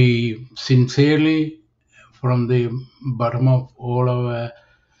 We sincerely, from the bottom of all our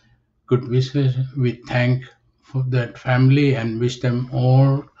good wishes, we thank for that family and wish them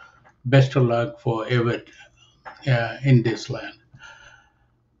all best of luck forever in this land.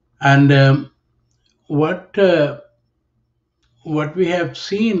 And what we have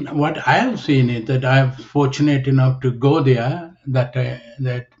seen, what I have seen is that I am fortunate enough to go there that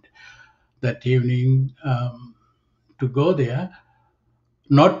evening, to go there,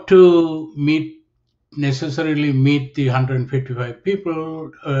 not to necessarily meet the 155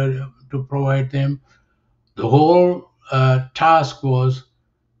 people to provide them. The whole task was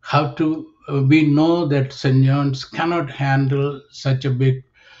how to, we know that St. John's cannot handle such a big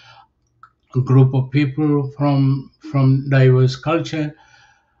group of people from diverse culture,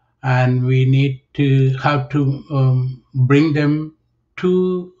 and we need to have to bring them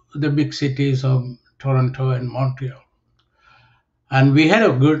to the big cities of Toronto and Montreal. And we had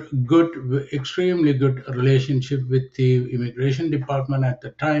a extremely good relationship with the immigration department at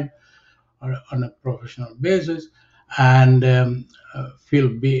the time on a professional basis. And Phil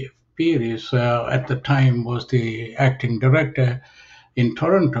Pierce at the time was the acting director in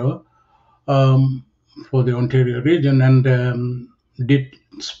Toronto for the Ontario region, and did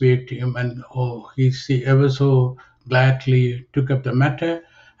speak to him, and he ever so gladly took up the matter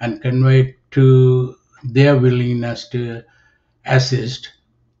and conveyed to their willingness to assist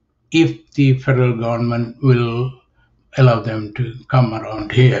if the federal government will allow them to come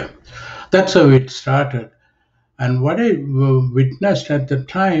around here. That's how it started. And what I witnessed at the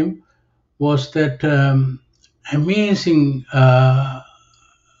time was that amazing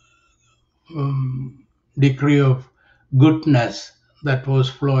degree of goodness that was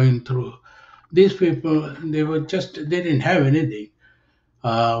flowing through. These people, they didn't have anything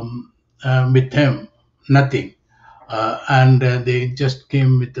with them, nothing. And they just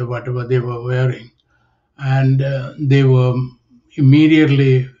came with whatever they were wearing. And they were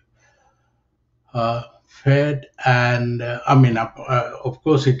immediately fed. And of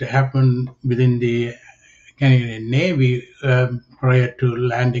course, it happened within the Canadian Navy prior to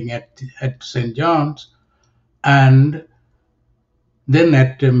landing at St. John's. And then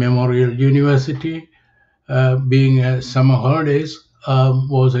at Memorial University, being summer holidays,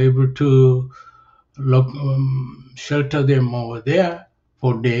 was able to shelter them over there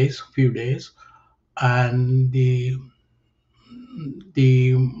for few days, and the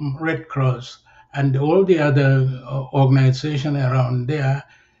Red Cross and all the other organizations around there,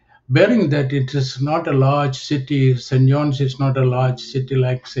 bearing that it is not a large city, St. John's is not a large city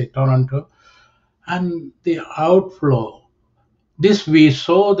like, say, Toronto, and the outflow. This we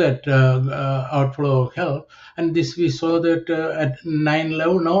saw that outflow of help, and this we saw that at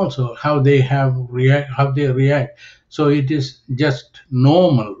 9/11 also, how they react. So it is just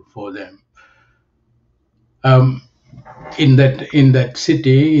normal for them in that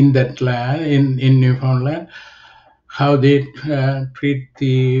city, in that land, in Newfoundland, how they treat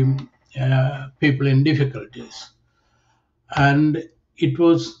the people in difficulties. And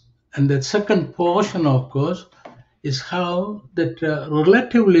the second portion, of course, is how that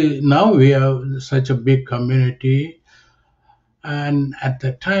relatively now we have such a big community, and at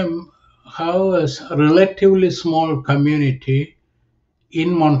the time how a relatively small community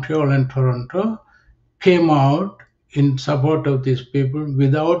in Montreal and Toronto came out in support of these people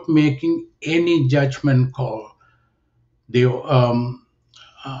without making any judgment call. They,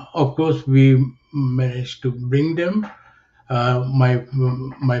 of course, we managed to bring them. My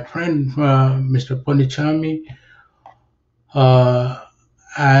friend, Mr. Ponichami,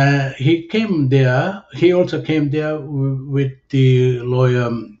 he came there. He also came there with the lawyer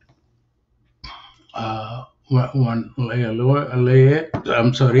one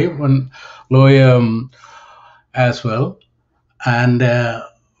lawyer as well, and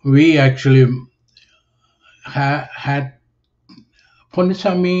we actually had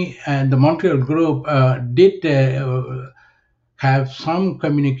Ponusami and the Montreal group did have some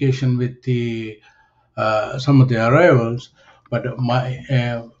communication with the some of the arrivals, but my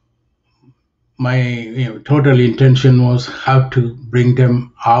total intention was how to bring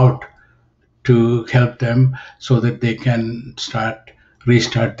them out to help them so that they can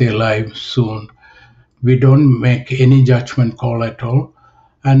restart their lives soon. We don't make any judgment call at all,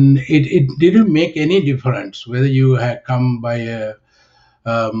 and it didn't make any difference whether you had come by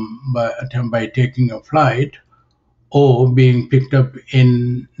taking a flight or being picked up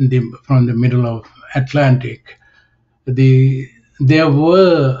from the middle of Atlantic. There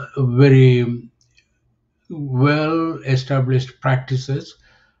were very well established practices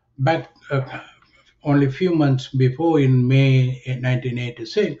back only a few months before, in May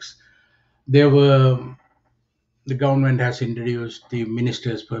 1986. The government has introduced the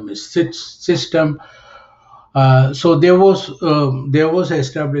minister's permit system. So there was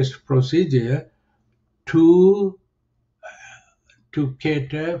established procedure to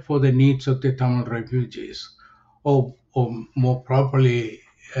cater for the needs of the Tamil refugees, or more properly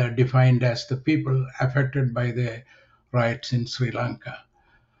defined as the people affected by the riots in Sri Lanka.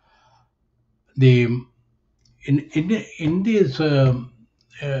 In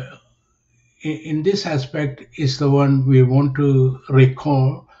this aspect is the one we want to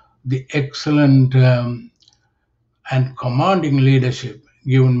recall the excellent and commanding leadership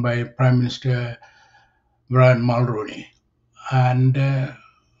given by Prime Minister Brian Mulroney. And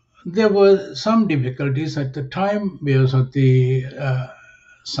there were some difficulties at the time because of the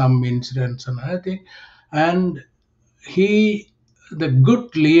some incidents and other things. And the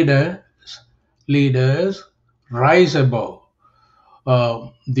good leaders rise above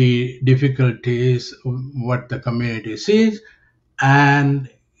the difficulties what the community sees, and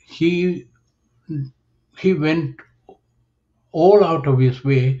he went all out of his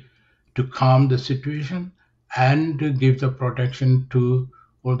way to calm the situation and to give the protection to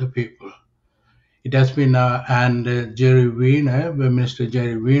all the people. It has been and Jerry Weiner, Minister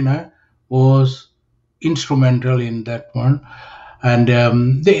Jerry Weiner, was instrumental in that one, and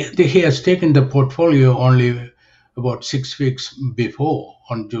he has taken the portfolio only about 6 weeks before,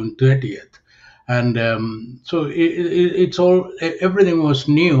 on June 30th, and so it's all, everything was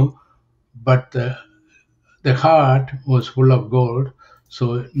new, but the heart was full of gold,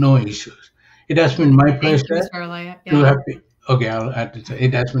 so no issues. It has been my pleasure to have been. Okay, I'll add to say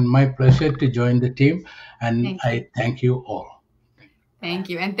it has been my pleasure to join the team, and I thank you all. Thank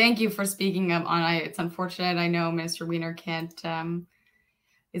you, and thank you for speaking up on it. It's unfortunate. I know Minister Weiner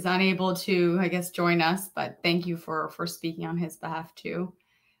is unable to, I guess, join us, but thank you for speaking on his behalf too.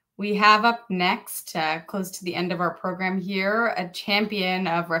 We have up next, close to the end of our program here, a champion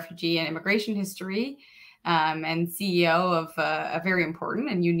of refugee and immigration history, and CEO of a very important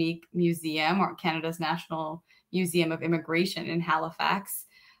and unique museum, or Canada's National Museum of Immigration in Halifax,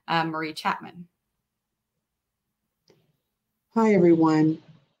 Marie Chapman. Hi, everyone.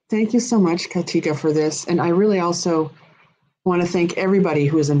 Thank you so much, Kartika, for this. And I really also want to thank everybody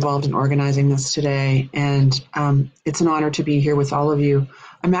who is involved in organizing this today. And it's an honor to be here with all of you.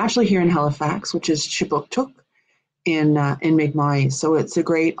 I'm actually here in Halifax, which is Kjipuktuk in Mi'kmaq. So it's a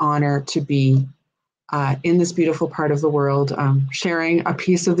great honor to be in this beautiful part of the world, sharing a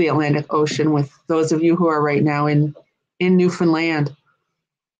piece of the Atlantic Ocean with those of you who are right now in Newfoundland.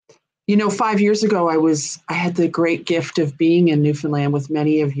 You know, 5 years ago, I had the great gift of being in Newfoundland with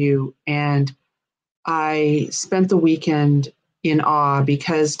many of you, and I spent the weekend in awe,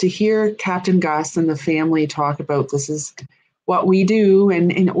 because to hear Captain Gus and the family talk about this is what we do,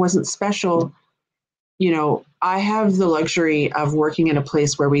 and it wasn't special. You know, I have the luxury of working in a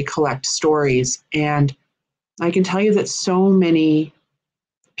place where we collect stories, and I can tell you that so many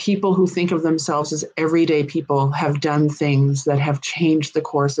people who think of themselves as everyday people have done things that have changed the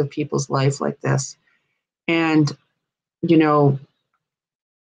course of people's life like this. And, you know,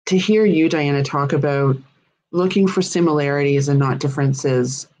 to hear you, Diana, talk about looking for similarities and not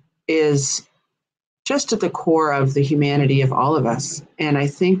differences is just at the core of the humanity of all of us. And I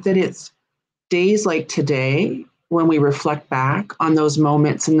think that it's days like today when we reflect back on those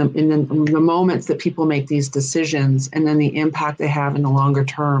moments and the moments that people make these decisions, and then the impact they have in the longer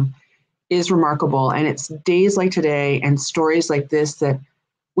term, is remarkable. And it's days like today and stories like this that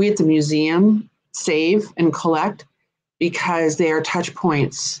we at the museum save and collect, because they are touch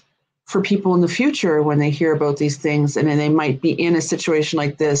points for people in the future when they hear about these things, and then they might be in a situation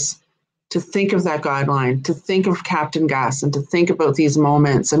like this to think of that guideline, to think of Captain Gus, and to think about these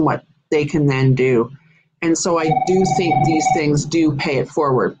moments and what they can then do. And so I do think these things do pay it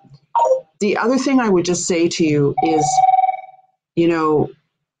forward. The other thing I would just say to you is,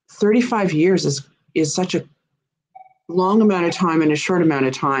 35 years is such a long amount of time and a short amount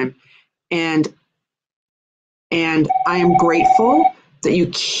of time. And I am grateful that you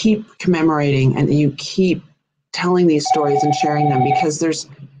keep commemorating and that you keep telling these stories and sharing them, because there's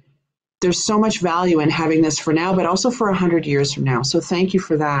so much value in having this for now, but also for 100 years from now. So thank you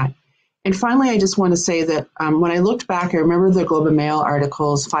for that. And finally, I just want to say that when I looked back, I remember the Globe and Mail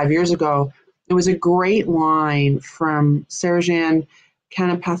articles 5 years ago. It was a great line from Sarajan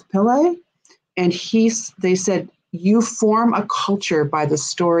Kanapathpillai, and they said, "You form a culture by the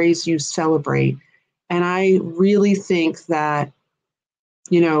stories you celebrate." And I really think that,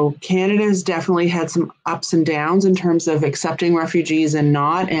 Canada has definitely had some ups and downs in terms of accepting refugees and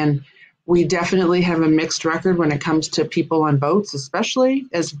not. And we definitely have a mixed record when it comes to people on boats, especially,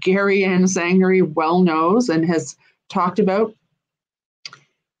 as Gary Ann Sangari well knows and has talked about.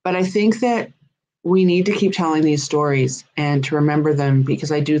 But I think that we need to keep telling these stories and to remember them,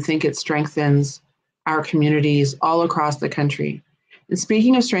 because I do think it strengthens our communities all across the country. And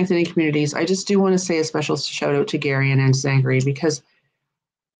speaking of strengthening communities, I just do want to say a special shout out to Gary Ann Sangari, because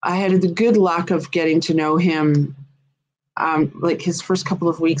I had the good luck of getting to know him like his first couple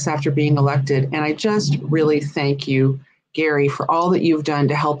of weeks after being elected. And I just really thank you, Gary, for all that you've done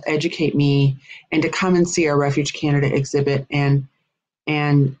to help educate me and to come and see our Refuge Canada exhibit. And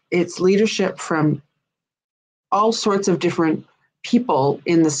it's leadership from all sorts of different people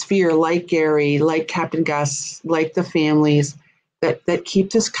in the sphere, like Gary, like Captain Gus, like the families that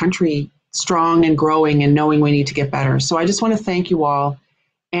keep this country strong and growing and knowing we need to get better. So I just want to thank you all.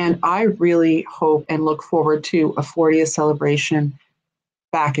 And I really hope and look forward to a 40th celebration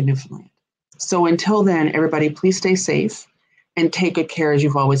back in Newfoundland. So until then, everybody, please stay safe and take good care as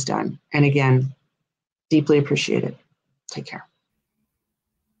you've always done. And again, deeply appreciate it. Take care.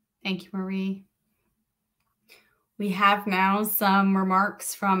 Thank you, Marie. We have now some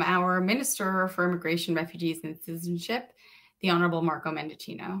remarks from our Minister for Immigration, Refugees, and Citizenship, the Honorable Marco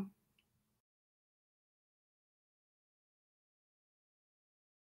Mendicino.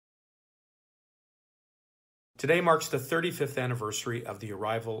 Today marks the 35th anniversary of the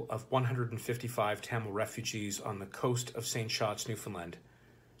arrival of 155 Tamil refugees on the coast of St. Shots, Newfoundland.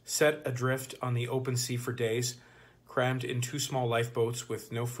 Set adrift on the open sea for days, crammed in 2 small lifeboats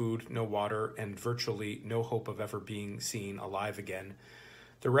with no food, no water, and virtually no hope of ever being seen alive again,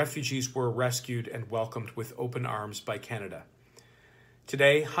 the refugees were rescued and welcomed with open arms by Canada.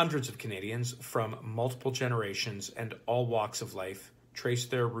 Today, hundreds of Canadians from multiple generations and all walks of life trace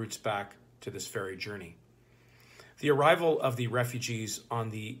their roots back to this very journey. The arrival of the refugees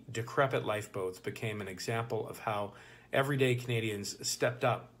on the decrepit lifeboats became an example of how everyday Canadians stepped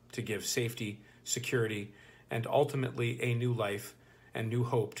up to give safety, security, and ultimately a new life and new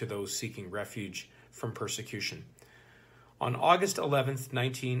hope to those seeking refuge from persecution. On August 11th,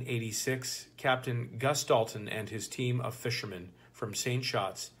 1986, Captain Gus Dalton and his team of fishermen from St.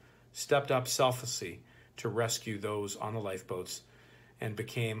 Shots stepped up selflessly to rescue those on the lifeboats and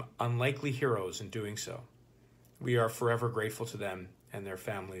became unlikely heroes in doing so. We are forever grateful to them and their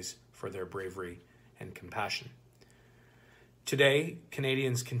families for their bravery and compassion. Today,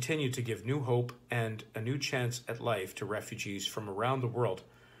 Canadians continue to give new hope and a new chance at life to refugees from around the world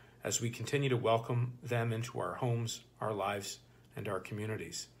as we continue to welcome them into our homes, our lives, and our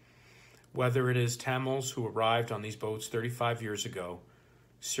communities. Whether it is Tamils who arrived on these boats 35 years ago,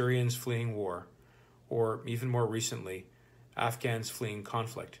 Syrians fleeing war, or even more recently, Afghans fleeing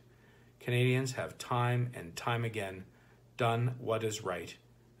conflict, Canadians have time and time again done what is right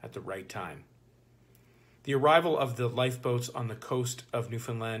at the right time. The arrival of the lifeboats on the coast of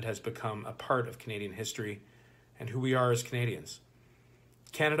Newfoundland has become a part of Canadian history and who we are as Canadians.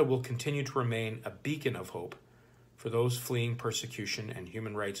 Canada will continue to remain a beacon of hope for those fleeing persecution and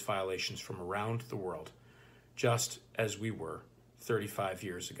human rights violations from around the world, just as we were 35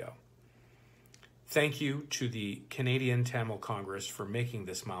 years ago. Thank you to the Canadian Tamil Congress for making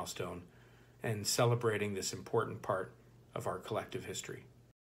this milestone and celebrating this important part of our collective history.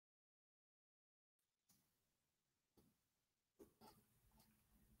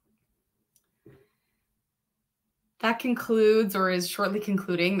 That concludes, or is shortly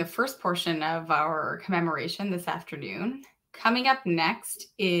concluding, the first portion of our commemoration this afternoon. Coming up next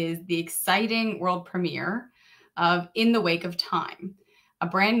is the exciting world premiere of In the Wake of Time, a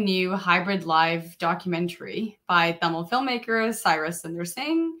brand new hybrid live documentary by Tamil filmmaker Cyrus Sundar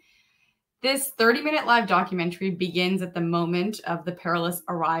Singh, This 30-minute live documentary begins at the moment of the perilous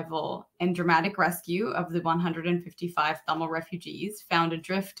arrival and dramatic rescue of the 155 Tamil refugees found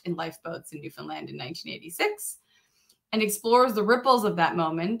adrift in lifeboats in Newfoundland in 1986, and explores the ripples of that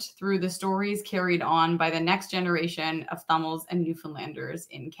moment through the stories carried on by the next generation of Tamils and Newfoundlanders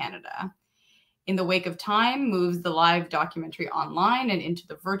in Canada. In the Wake of Time moves the live documentary online and into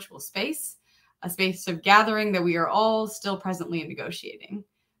the virtual space, a space of gathering that we are all still presently negotiating.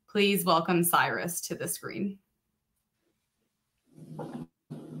 Please welcome Cyrus to the screen.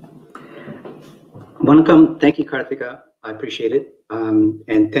 Welcome. Thank you, Karthika. I appreciate it.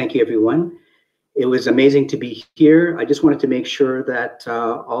 And thank you, everyone. It was amazing to be here. I just wanted to make sure that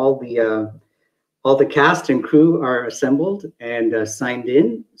all the cast and crew are assembled and signed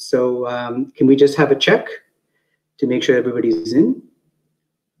in. So can we just have a check to make sure everybody's in?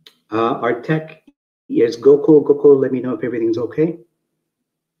 Our tech is Gokul. Gokul, let me know if everything's okay.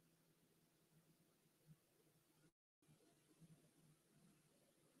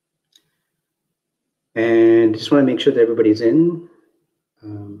 And just want to make sure that everybody's in.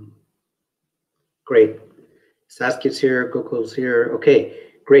 Great. Saskia's here, Gokul's here. Okay,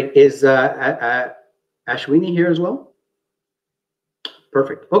 great. Is Ashwini here as well?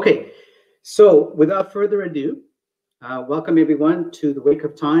 Perfect. Okay, so without further ado, welcome everyone to the Wake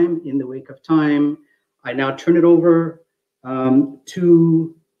of Time. In the Wake of Time, I now turn it over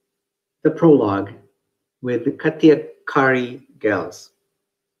to the prologue with the Katya Kari gals.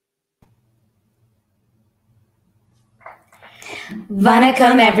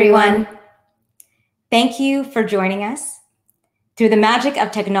 Vanakkam, everyone. Thank you for joining us. Through the magic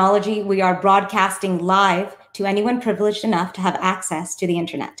of technology, we are broadcasting live to anyone privileged enough to have access to the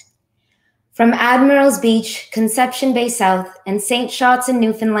internet. From Admiral's Beach, Conception Bay South, and St. Shots in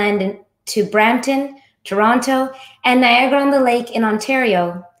Newfoundland to Brampton, Toronto, and Niagara-on-the-Lake in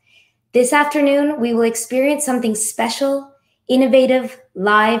Ontario, this afternoon we will experience something special, innovative,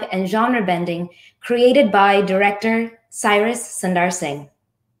 live, and genre-bending created by director Cyrus Sundar Singh.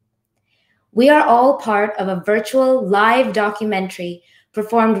 We are all part of a virtual live documentary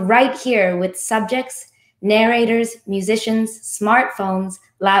performed right here with subjects, narrators, musicians, smartphones,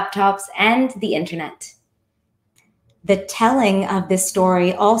 laptops, and the internet. The telling of this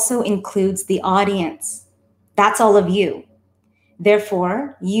story also includes the audience. That's all of you.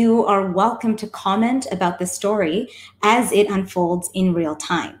 Therefore, you are welcome to comment about the story as it unfolds in real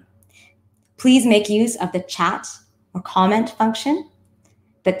time. Please make use of the chat or comment function.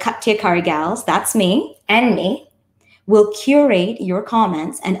 The Katya Kari gals, that's me, and me, will curate your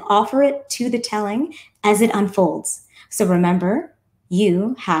comments and offer it to the telling as it unfolds. So remember,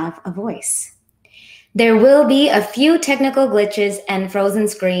 you have a voice. There will be a few technical glitches and frozen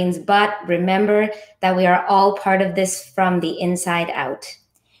screens, but remember that we are all part of this from the inside out.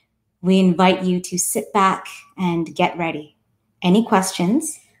 We invite you to sit back and get ready. Any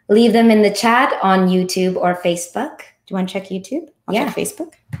questions? Leave them in the chat on YouTube or Facebook. Do you want to check YouTube? I'll check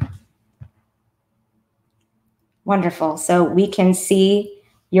Facebook. Wonderful. So we can see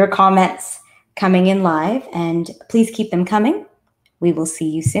your comments coming in live, and please keep them coming. We will see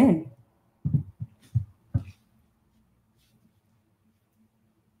you soon.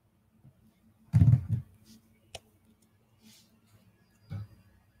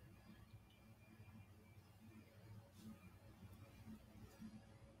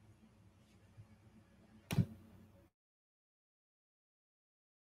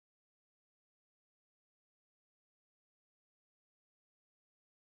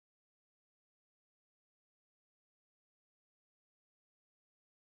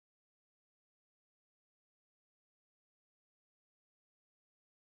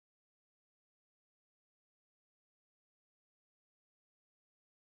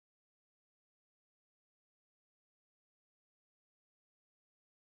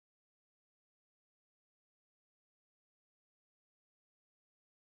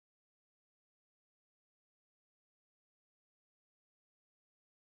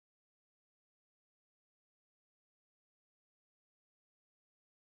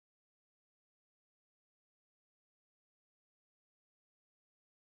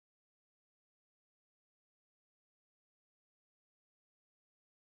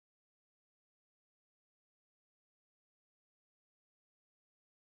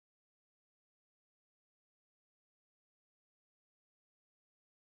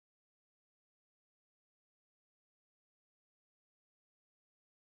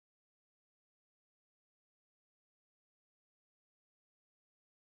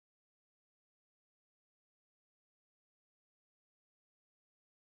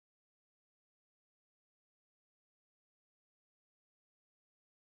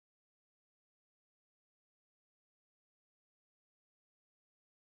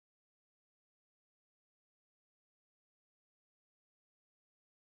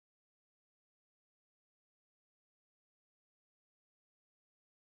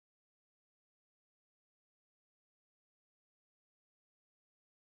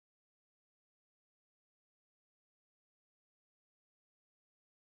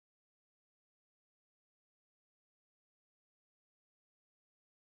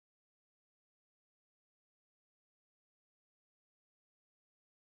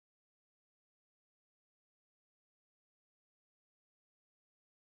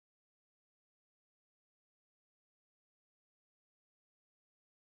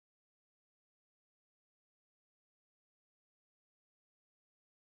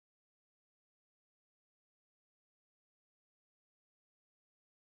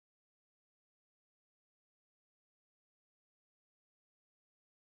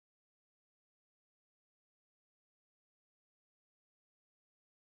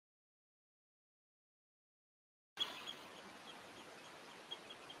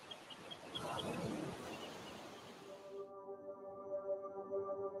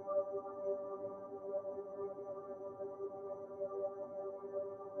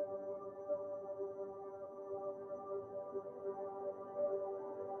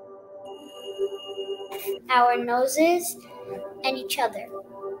 our noses, and each other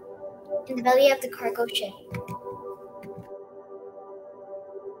in the belly of the cargo ship.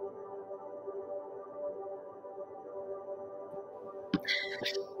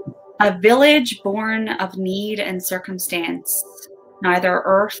 A village born of need and circumstance, neither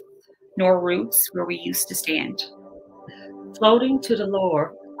earth nor roots where we used to stand. Floating to the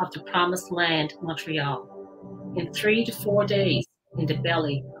lure of the promised land, Montreal, in 3 to 4 days in the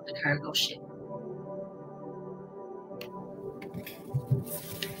belly of the cargo ship.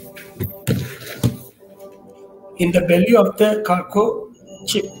 In the belly of the cargo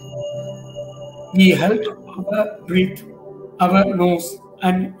ship, we held our breath, our nose,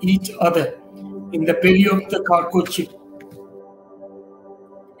 and each other in the belly of the cargo ship.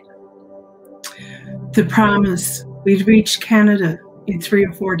 The promise we'd reach Canada in 3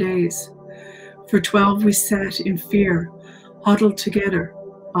 or 4 days. For 12 we sat in fear, huddled together,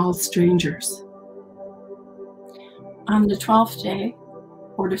 all strangers. On the 12th day,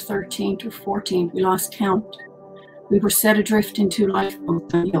 or the 13th or 14th, we lost count. We were set adrift in 2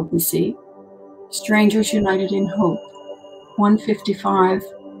 lifeboats on the open sea, strangers united in hope, 155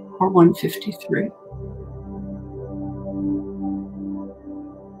 or 153.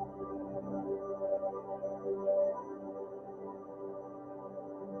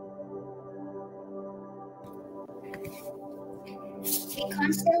 We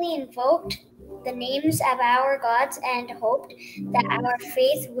constantly invoked the names of our gods and hoped that our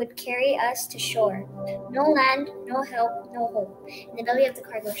faith would carry us to shore. No land, no help, no hope, in the belly of the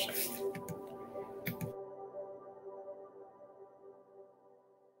cargo ship.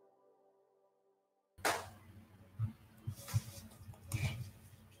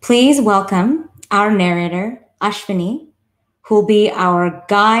 Please welcome our narrator, Ashwini, who will be our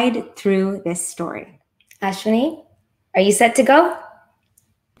guide through this story. Ashwini, are you set to go?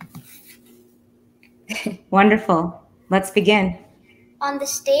 Wonderful. Let's begin. On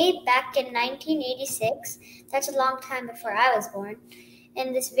this day back in 1986, that's a long time before I was born,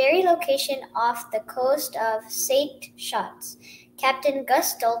 in this very location off the coast of Saint Shots, Captain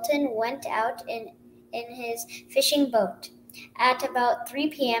Gus Dalton went out in his fishing boat. At about 3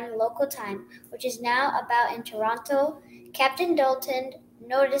 p.m. local time, which is now about in Toronto, Captain Dalton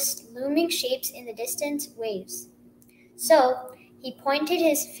noticed looming shapes in the distant waves. So he pointed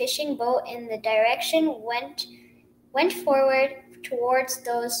his fishing boat in the direction, went forward towards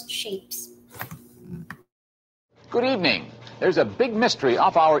those shapes. Good evening. There's a big mystery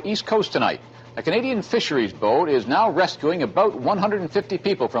off our east coast tonight. A Canadian fisheries boat is now rescuing about 150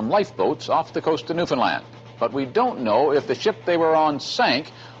 people from lifeboats off the coast of Newfoundland. But we don't know if the ship they were on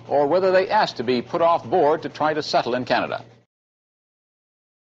sank or whether they asked to be put off board to try to settle in Canada.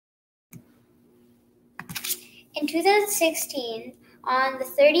 In 2016, on the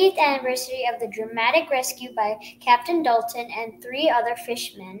 30th anniversary of the dramatic rescue by Captain Dalton and 3 other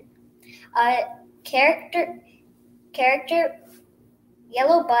fishermen, a character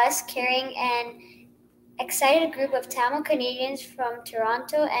yellow bus carrying an excited group of Tamil Canadians from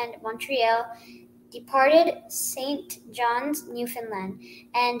Toronto and Montreal departed St. John's, Newfoundland,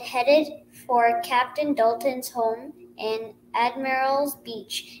 and headed for Captain Dalton's home in Admiral's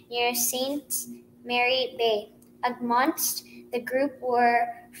Beach near St. Mary Bay. Amongst the group were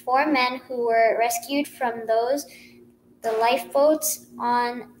 4 men who were rescued from the lifeboats.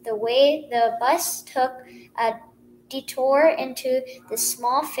 On the way, the bus took a detour into the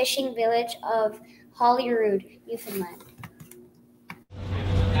small fishing village of Holyrood, Newfoundland.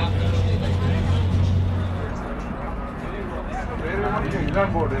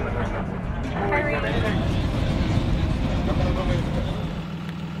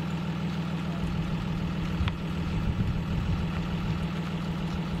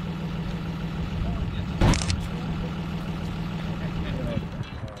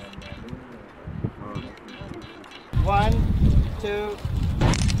 One, two.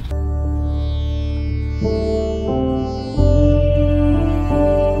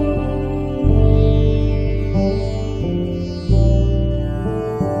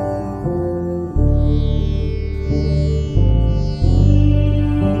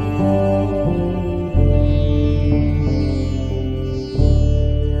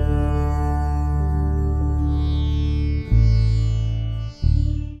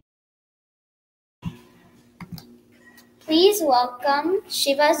 Please welcome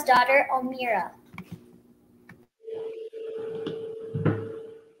Shiva's daughter, Omira.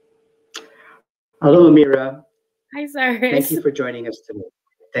 Hello, Omira. Hi, Cyrus. Thank you for joining us today.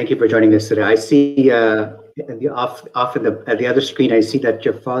 Thank you for joining us today. I see off at the other screen, I see that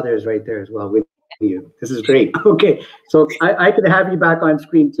your father is right there as well with you. This is great. Okay, so I could have you back on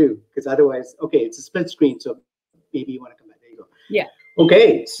screen too, because otherwise, okay, it's a split screen, so maybe you want to come back. There you go. Yeah.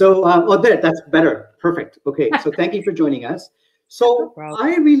 Okay, so that's better. Perfect. Okay, so thank you for joining us. So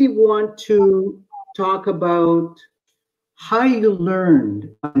I really want to talk about how you learned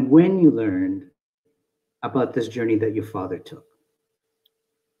and when you learned about this journey that your father took.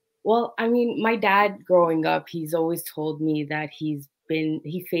 Well, I mean, my dad growing up, he's always told me that he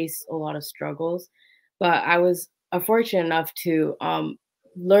faced a lot of struggles, but I was fortunate enough to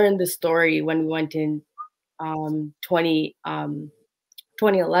learn the story when we went in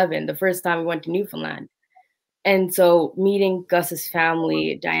 2011, the first time we went to Newfoundland. And so meeting Gus's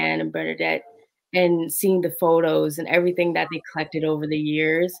family, Diane and Bernadette, and seeing the photos and everything that they collected over the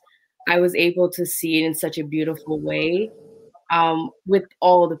years, I was able to see it in such a beautiful way, with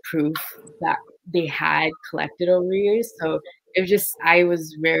all the proof that they had collected over the years. So it was just, I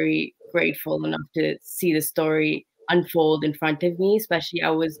was very grateful enough to see the story unfold in front of me, especially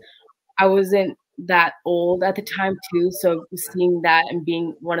I wasn't that old at the time too. So seeing that and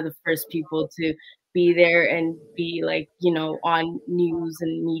being one of the first people to be there and be like, you know, on news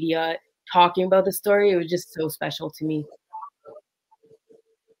and media talking about the story, it was just so special to me.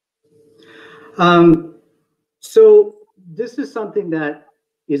 So this is something that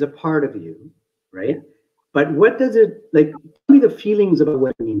is a part of you, right? But what does it, like, tell me the feelings about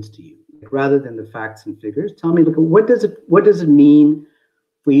what it means to you, like, rather than the facts and figures. Tell me, like, what does it mean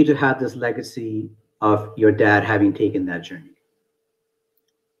for you to have this legacy of your dad having taken that journey?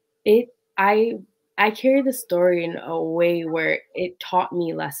 I carry the story in a way where it taught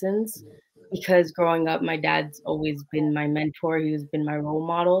me lessons, because growing up, my dad's always been my mentor. He's been my role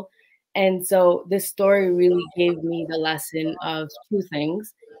model. And so this story really gave me the lesson of two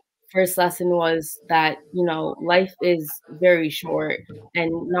things. First lesson was that, you know, life is very short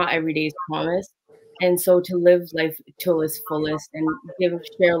and not every day is promised. And so to live life to its fullest and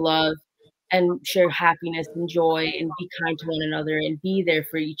share love and share happiness and joy and be kind to one another and be there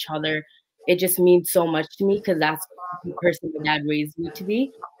for each other, it just means so much to me, because that's the person my dad raised me to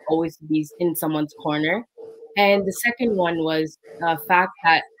be, always to be in someone's corner. And the second one was the fact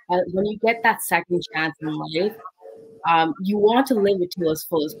that when you get that second chance in life, you want to live it to its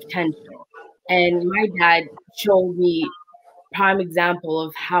fullest potential. And my dad showed me prime example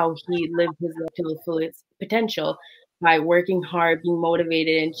of how he lived his life to the fullest potential by working hard, being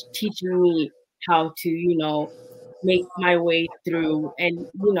motivated, and teaching me how to, you know, make my way through and,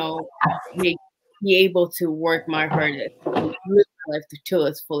 you know, be able to work my hardest and live my life to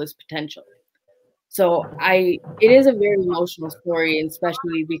its fullest potential. So it is a very emotional story, and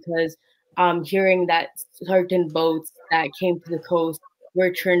especially because hearing that certain boats that came to the coast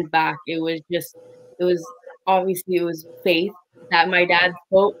were turned back, it was faith that my dad's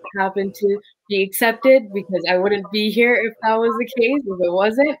boat happened to be accepted, because I wouldn't be here if that was the case, if it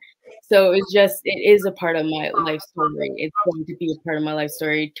wasn't. So it is a part of my life story. It's going to be a part of my life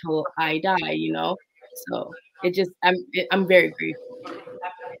story till I die, you know? So I'm very grateful.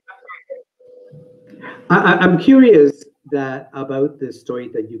 I'm curious about this story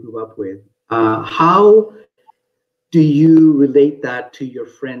that you grew up with. How do you relate that to your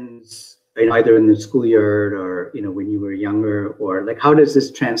friends, either in the schoolyard or, you know, when you were younger, or like, how does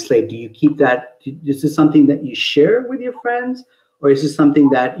this translate? Do you keep that? Is this something that you share with your friends, or is this something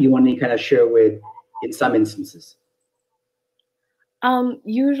that you only kind of share with in some instances?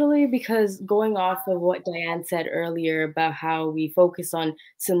 Usually, because going off of what Diane said earlier about how we focus on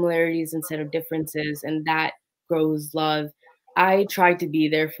similarities instead of differences, and that grows love, I try to be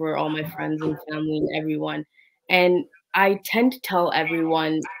there for all my friends and family and everyone. And I tend to tell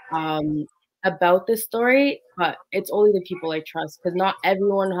everyone about this story, but it's only the people I trust, because not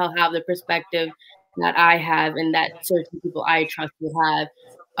everyone will have the perspective that I have and that certain people I trust will have.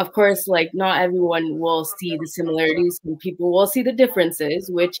 Of course, like, not everyone will see the similarities, and people will see the differences,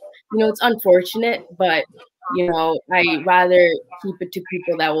 which, you know, it's unfortunate, but, you know, I rather keep it to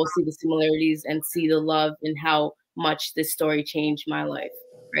people that will see the similarities and see the love and how much this story changed my life,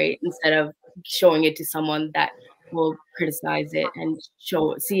 right? Instead of showing it to someone that will criticize it and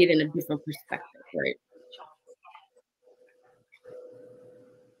see it in a different perspective, right?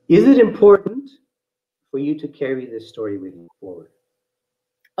 Is it important for you to carry this story with you forward?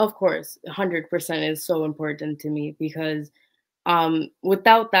 Of course, 100% is so important to me, because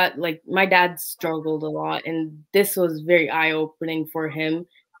without that, like, my dad struggled a lot, and this was very eye-opening for him.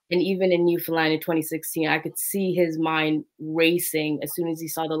 And even in Newfoundland in 2016, I could see his mind racing as soon as he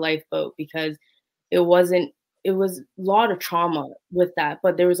saw the lifeboat, because it was a lot of trauma with that,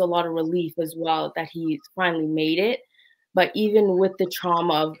 but there was a lot of relief as well that he finally made it. But even with the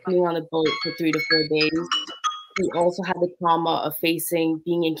trauma of being on the boat for 3 to 4 days, we also had the trauma of facing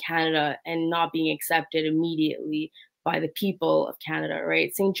being in Canada and not being accepted immediately by the people of Canada,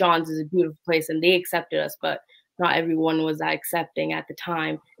 right? St. John's is a beautiful place and they accepted us, but not everyone was that accepting at the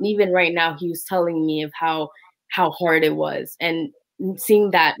time. And even right now, he was telling me of how hard it was, and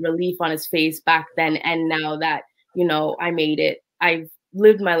seeing that relief on his face back then and now that, you know, I made it. I've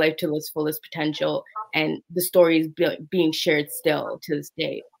lived my life to its fullest potential, and the story is being shared still to this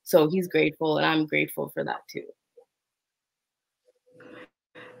day. So he's grateful, and I'm grateful for that too.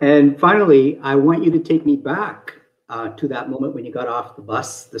 And finally, I want you to take me back to that moment when you got off the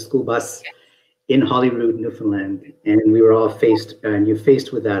bus, the school bus in Holyrood, Newfoundland, and we were all faced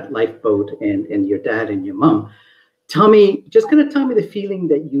with that lifeboat and your dad and your mom. Tell me the feeling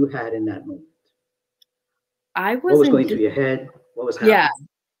that you had in that moment. What was going through your head? What was happening? Yeah,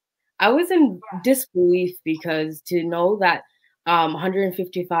 I was in disbelief because to know that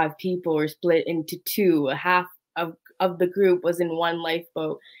 155 people were split into two, half of the group was in one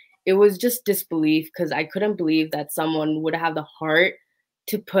lifeboat. It was just disbelief because I couldn't believe that someone would have the heart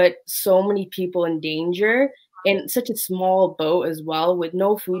to put so many people in danger in such a small boat as well, with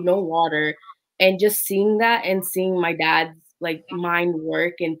no food, no water. And just seeing that and seeing my dad's like mind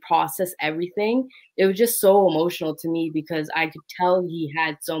work and process everything, it was just so emotional to me because I could tell he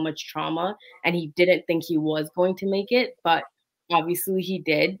had so much trauma and he didn't think he was going to make it, but obviously he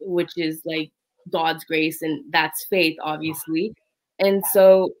did, which is like God's grace, and that's faith, obviously. And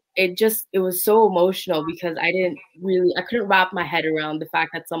so it was so emotional because I couldn't wrap my head around the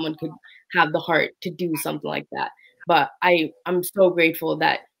fact that someone could have the heart to do something like that. But I'm so grateful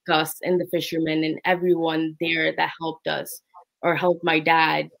that Gus and the fishermen and everyone there that helped us or helped my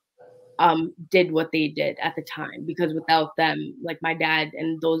dad did what they did at the time, because without them, like my dad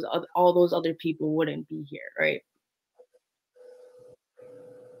and all those other people wouldn't be here, right?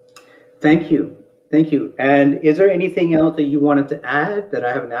 Thank you. Thank you. And is there anything else that you wanted to add that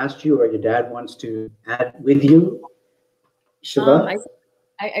I haven't asked you or your dad wants to add with you, Shiva?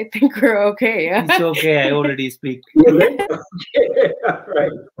 I think we're okay. It's okay. I already speak. Okay. All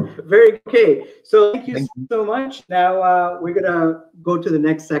right. Very okay. So thank you so much. Now we're going to go to the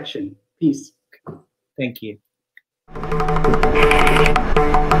next section. Peace. Thank you.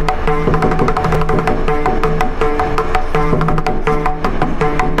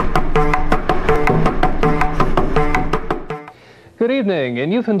 Good evening. In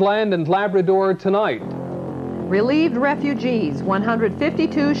Newfoundland and Labrador tonight. Relieved refugees,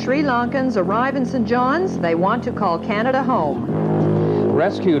 152 Sri Lankans arrive in St. John's. They want to call Canada home.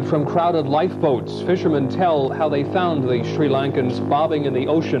 Rescued from crowded lifeboats, fishermen tell how they found the Sri Lankans bobbing in the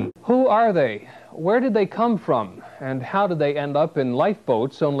ocean. Who are they? Where did they come from? And how did they end up in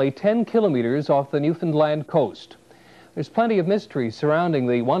lifeboats only 10 kilometers off the Newfoundland coast? There's plenty of mystery surrounding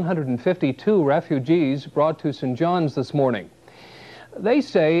the 152 refugees brought to St. John's this morning. They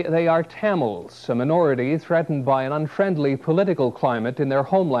say they are Tamils, a minority threatened by an unfriendly political climate in their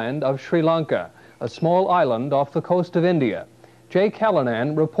homeland of Sri Lanka, a small island off the coast of India. Jay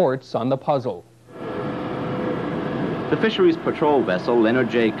Callanan reports on the puzzle. The fisheries patrol vessel Leonard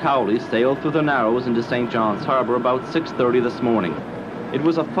J. Cowley sailed through the Narrows into St. John's Harbour about 6:30 this morning. It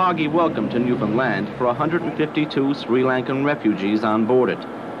was a foggy welcome to Newfoundland for 152 Sri Lankan refugees on board it.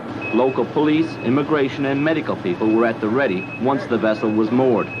 Local police, immigration, and medical people were at the ready once the vessel was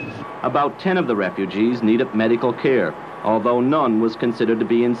moored. About 10 of the refugees needed medical care, although none was considered to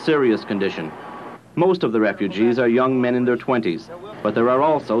be in serious condition. Most of the refugees are young men in their 20s, but there are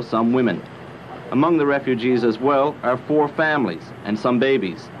also some women. Among the refugees as well are 4 families and some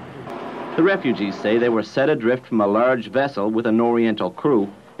babies. The refugees say they were set adrift from a large vessel with an Oriental crew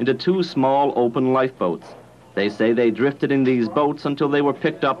into 2 small open lifeboats. They say they drifted in these boats until they were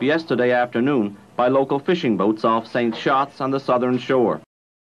picked up yesterday afternoon by local fishing boats off St. Shots on the southern shore.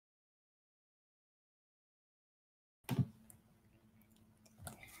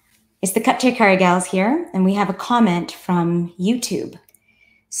 It's the Katya Karagals here, and we have a comment from YouTube.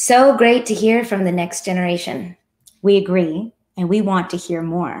 So great to hear from the next generation. We agree, and we want to hear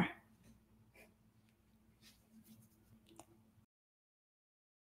more.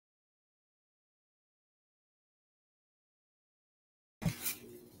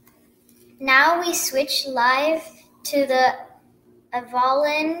 Now we switch live to the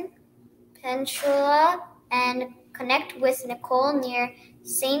Avalon Peninsula and connect with Nicole near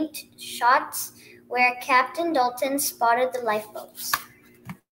St. Shots, where Captain Dalton spotted the lifeboats.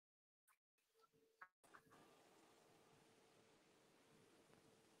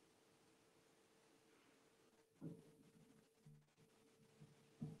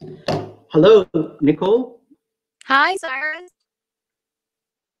 Hello, Nicole. Hi, Cyrus.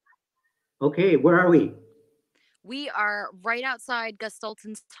 Okay, where are we? We are right outside Gus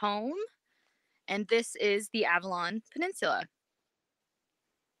Dalton's home, and this is the Avalon Peninsula.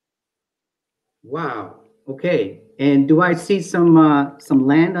 Wow. Okay. And do I see some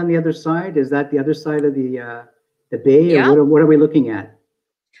land on the other side? Is that the other side of the bay, Yeah. or what are we looking at?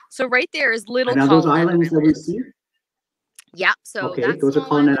 So right there is Little And are those Colonel islands that we see? Yeah, so Okay, that's those are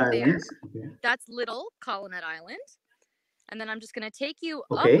small Colonel island Islands. there. Okay. That's Little Colonel Island. And then I'm just going to take you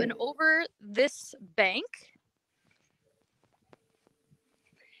Okay. up and over this bank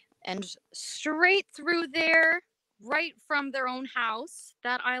and straight through there, right from their own house,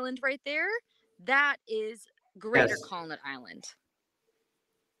 that island right there, that is Greater Yes. Colonel Island.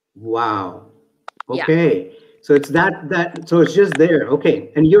 Wow. Yeah. Okay. So it's so it's just there.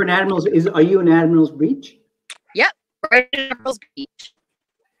 Okay. And you're in Admiral's, are you in Admiral's Beach? Yep, right in Admiral's Beach.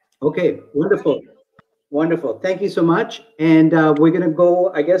 Okay, wonderful. Wonderful. Thank you so much. And we're going to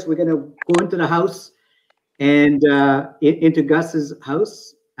go, I guess we're going to go into the house and into Gus's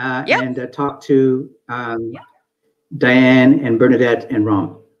house and talk to Diane and Bernadette and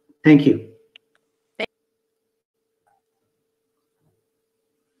Ron. Thank you.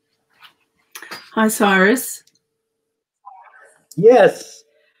 Hi, Cyrus. Yes.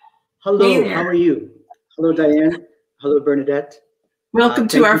 Hello, Hey there. how are you? Hello, Diane. Hello, Bernadette. Welcome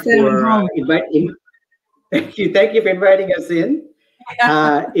to our family home. Thank you for inviting us in.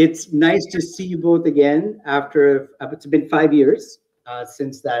 It's nice to see you both again after, it's been 5 years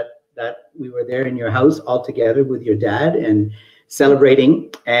since that we were there in your house all together with your dad and celebrating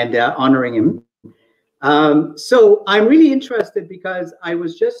and honoring him. So I'm really interested because I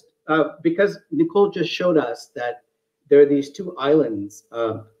was just, because Nicole just showed us that there are these two islands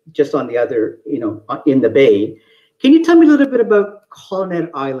just on the other, in the bay. Can you tell me a little bit about Colonel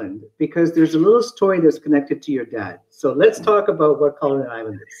Island? Because there's a little story that's connected to your dad. So let's talk about what Colonel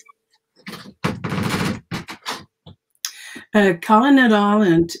Island is. Colonel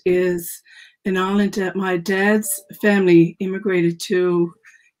Island is an island that my dad's family immigrated to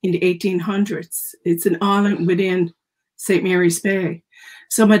in the 1800s. It's an island within St. Mary's Bay.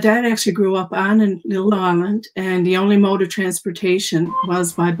 So my dad actually grew up on a little island, and the only mode of transportation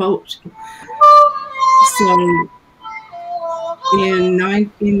was by boat. So in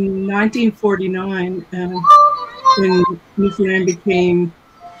 1949, when Newfoundland became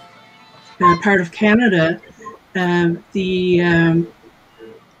part of Canada, the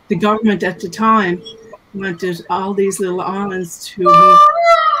government at the time wanted all these little islands to move,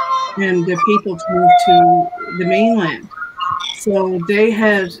 and the people to move to the mainland. So they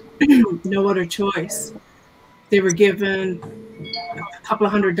had no other choice. They were given a couple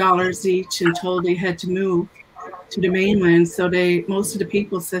of $100 each and told they had to move to the mainland. So most of the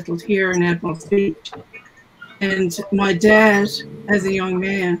people settled here in Admiral's Beach. And my dad, as a young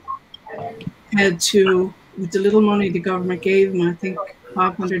man, had to, with the little money the government gave him, I think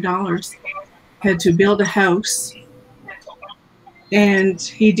 $500, had to build a house. And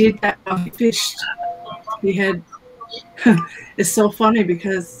he did that while he fished. He had, it's so funny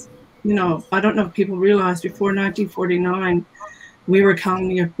because, I don't know if people realize before 1949, we were a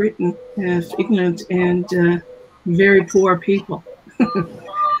colony of Britain, of England, and very poor people.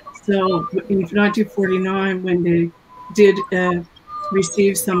 So in 1949, when they did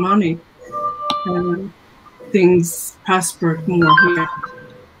receive some money, things prospered more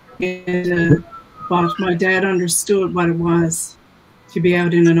here. And, but my dad understood what it was to be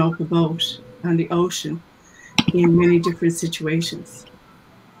out in an open boat on the ocean in many different situations.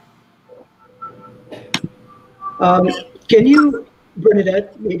 Can you,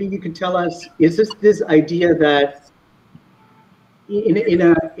 Bernadette, maybe you can tell us, is this idea that in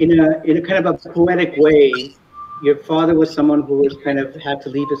a kind of a poetic way, your father was someone who was had to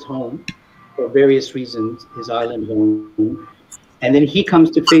leave his home for various reasons, his island home, and then he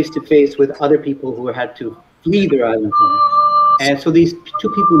comes to face with other people who had to flee their island home. And so these two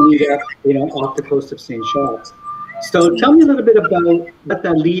people meet up, off the coast of St. Charles. So tell me a little bit about what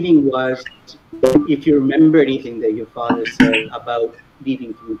that leaving was, if you remember anything that your father said about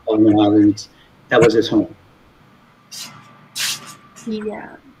leaving from Colonel Island. That was his home.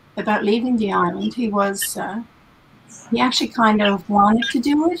 About leaving the island, he actually kind of wanted to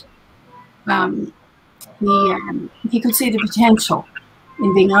do it. He could see the potential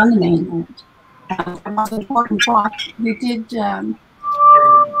in being on the mainland. That was important, but we did, he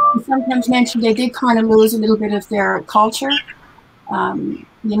sometimes mentioned they did kind of lose a little bit of their culture,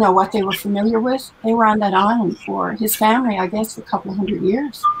 what they were familiar with. They were on that island for his family, I guess, for a couple of 100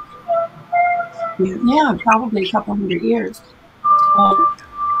 years. Yeah, probably a couple of 100 years.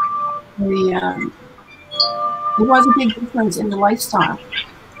 there was a big difference in the lifestyle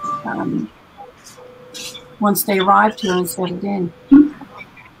once they arrived here and settled in.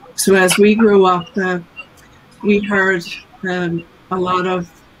 So as we grew up, we heard a lot of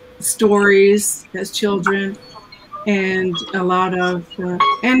stories as children, and a lot of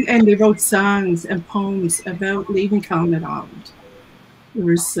and they wrote songs and poems about leaving Colonel Island. There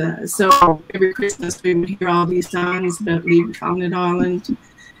was so every Christmas we would hear all these songs about leaving Colonel Island,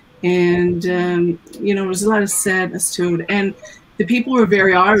 and you know, there was a lot of sadness to it. And the people were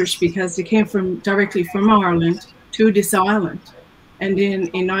very Irish because they came directly from Ireland to this island. And then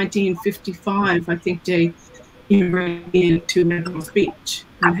in 1955, I think they immigrated into Melrose Beach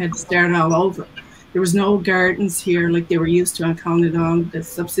and had to start all over. There was no gardens here like they were used to on Colonel Island. The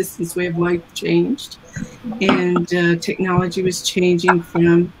subsistence way of life changed, and technology was changing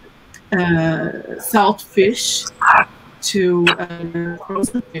from salt fish to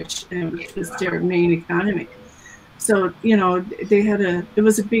frozen fish, which was their main economy. So, you know, it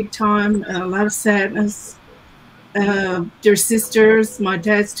was a big time, a lot of sadness. Their sisters, my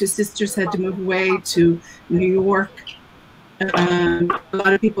dad's two sisters, had to move away to New York. A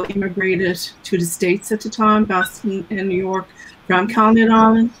lot of people immigrated to the States at the time, Boston and New York, from Colonel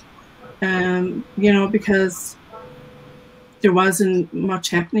Island, you know, because there wasn't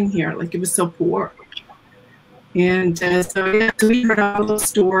much happening here. Like, it was so poor. And so we heard all those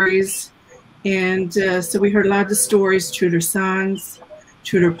stories. And so we heard a lot of the stories through their songs,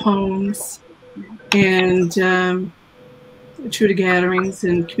 through their poems, and through the gatherings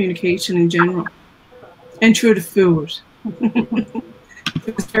and communication in general, and through the food.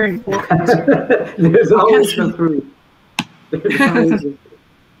 It was very important. There's always the food.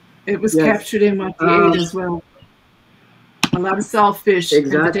 It was captured in what they ate as well. A lot of saltfish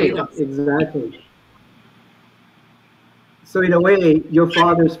and potatoes. Exactly. So in a way, your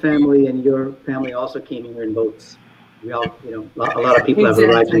father's family and your family also came here in boats. We all, you know, a lot of people have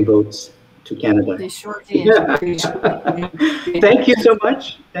arrived in boats to Canada. They sure did. Yeah. Thank you so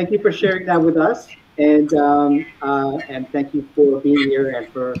much. Thank you for sharing that with us, and thank you for being here, and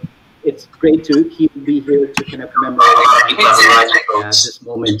it's great to be here to kind of commemorate this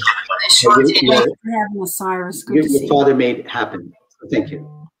moment. Having Osiris, good to see your father made happen. So thank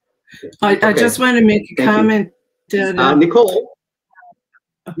you. I just want to make a comment. Nicole,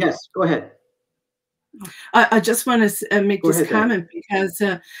 yes, go ahead. I just want to make this comment because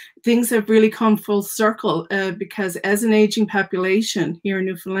things have really come full circle because as an aging population here in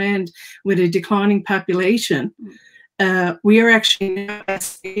Newfoundland with a declining population, we are actually now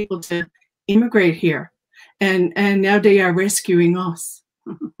able to immigrate here, and now they are rescuing us.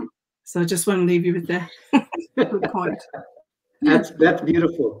 So I just want to leave you with that. Good point. That's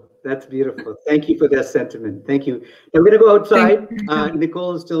beautiful. That's beautiful. Thank you for that sentiment. Thank you. Now we're going to go outside.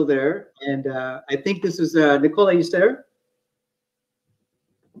 Nicole is still there. And I think this is, Nicole, are you there?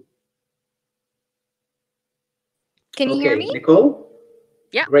 Can you hear me? Nicole?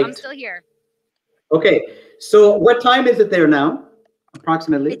 Yeah, Great. I'm still here. Okay. So what time is it there now,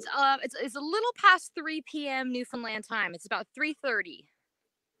 approximately? It's a little past 3 p.m. Newfoundland time. It's about 3:30.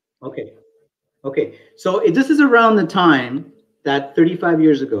 Okay. Okay. So this is around the time that 35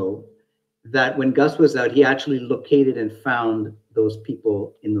 years ago, that when Gus was out, he actually located and found those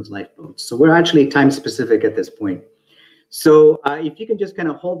people in those lifeboats. So we're actually time specific at this point. So if you can just kind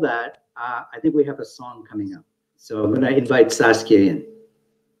of hold that, I think we have a song coming up. So I'm going to invite Saskia in.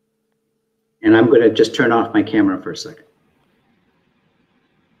 And I'm going to just turn off my camera for a second.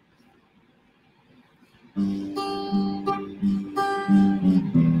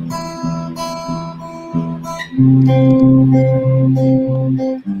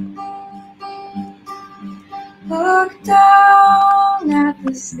 Look down at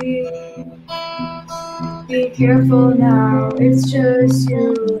the sea. Be careful now, it's just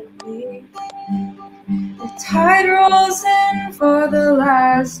you and me. The tide rolls in for the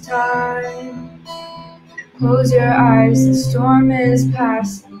last time. Close your eyes, the storm is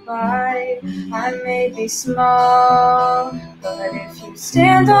passing by. I may be small, but if you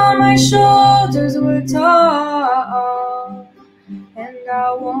stand on my shoulders, we're tall. And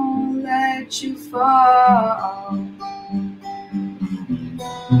I won't let you fall.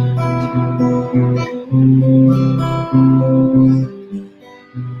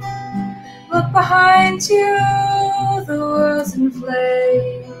 Look behind you, the world's in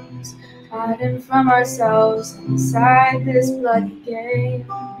flames, hiding from ourselves inside this bloody game.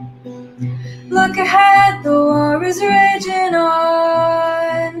 Look ahead, the war is raging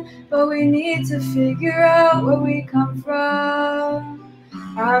on, but we need to figure out where we come from.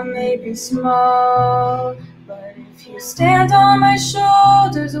 I may be small, but if you stand on my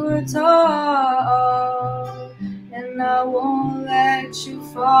shoulders, we're tall. and I won't let you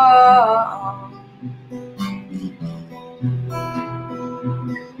fall.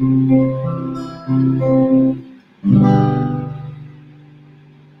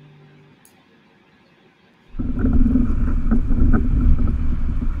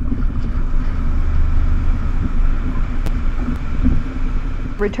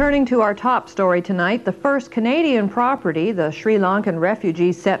 Returning to our top story tonight, the first Canadian property the Sri Lankan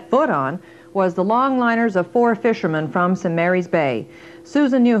refugees set foot on was the longliners of 4 fishermen from St. Mary's Bay.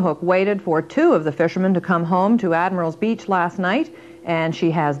 Susan Newhook waited for 2 of the fishermen to come home to Admiral's Beach last night, and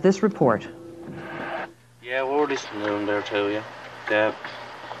she has this report. Yeah, we were listening to them there too, yeah.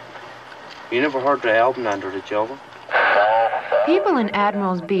 You never heard the album under the Java? People in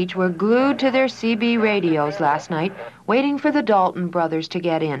Admiral's Beach were glued to their CB radios last night, waiting for the Dalton brothers to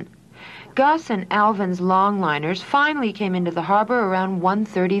get in. Gus and Alvin's longliners finally came into the harbor around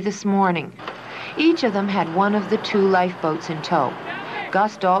 1:30 this morning. Each of them had one of the 2 lifeboats in tow.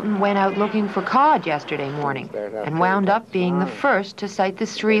 Gus Dalton went out looking for cod yesterday morning and wound up being the first to sight the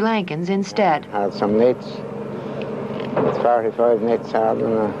Sri Lankans instead. Had some nets, 45 nets out,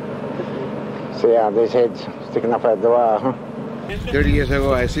 and see how these heads sticking up at the wire, huh? 30 years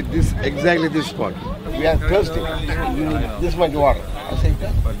ago, I see exactly this spot. We are thirsty. This much water. I say,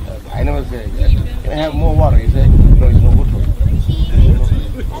 I never say, can I have more water? He said, no, it's no good for you.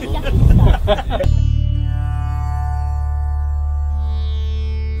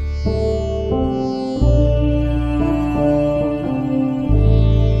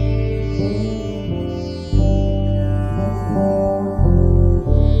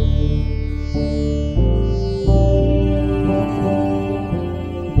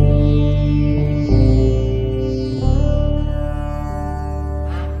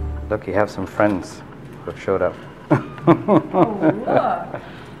 Look, you have some friends who have showed up.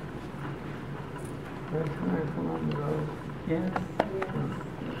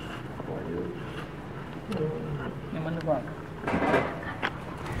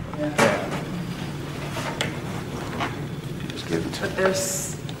 Just give it. But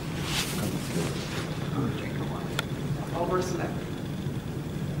there's overslept.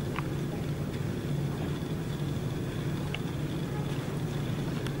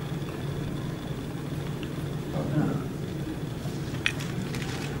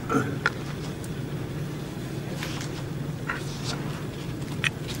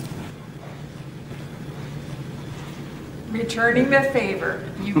 Returning the favor.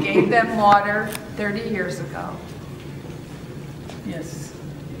 You gave them water 30 years ago. Yes.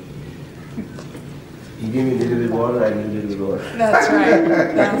 He gave me a little bit water, I gave him a little bit water. That's right.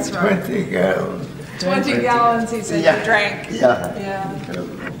 That's right. 20 gallons. 20 gallons, he said, you drank. Yeah. Yeah.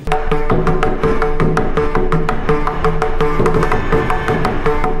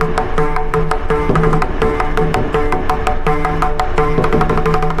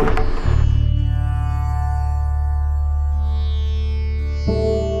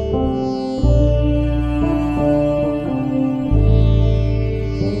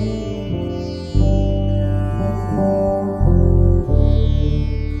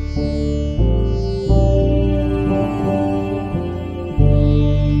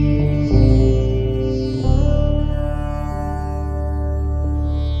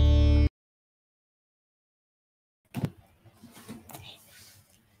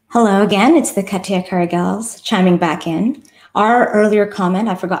 Hello again, it's the Katia Karagels chiming back in. Our earlier comment,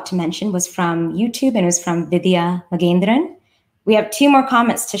 I forgot to mention, was from YouTube and it was from Vidya Magendran. We have 2 more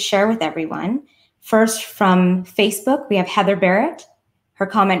comments to share with everyone. First, from Facebook, we have Heather Barrett. Her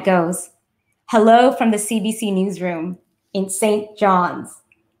comment goes, "Hello from the CBC newsroom in St. John's.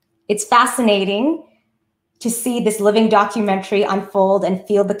 It's fascinating to see this living documentary unfold and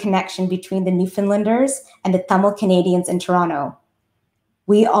feel the connection between the Newfoundlanders and the Tamil Canadians in Toronto.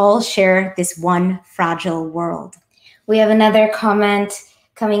 We all share this one fragile world." We have another comment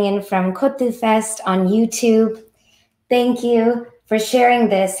coming in from Kotu Fest on YouTube. Thank you for sharing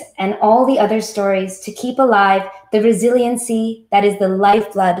this and all the other stories to keep alive the resiliency that is the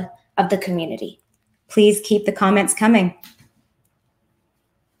lifeblood of the community. Please keep the comments coming.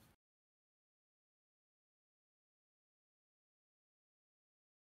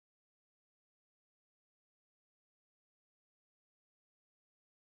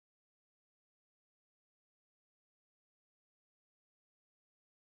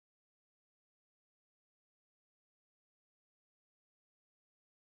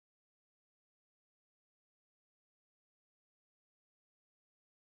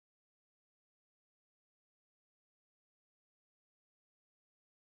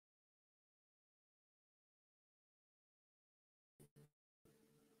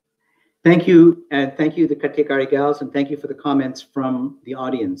 Thank you, and thank you, the Katikari gals, and thank you for the comments from the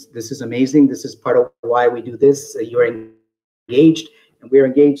audience. This is amazing. This is part of why we do this. You are engaged, and we are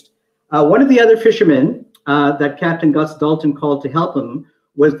engaged. One of the other fishermen that Captain Gus Dalton called to help him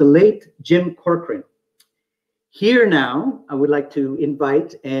was the late Jim Corcoran. Here now, I would like to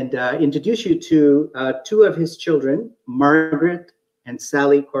invite and introduce you to two of his children, Margaret and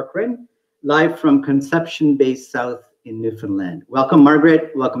Sally Corcoran, live from Conception Bay South in Newfoundland. Welcome,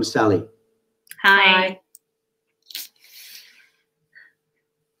 Margaret. Welcome, Sally. Hi.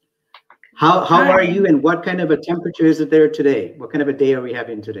 How are you, and what kind of a temperature is it there today? What kind of a day are we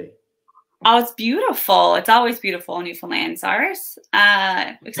having today? Oh, it's beautiful. It's always beautiful in Newfoundland, Cyrus,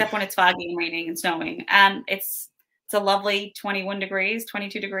 except when it's foggy and raining and snowing. It's a lovely 21 degrees,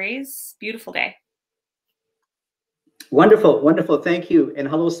 22 degrees. Beautiful day. Wonderful, wonderful. Thank you. And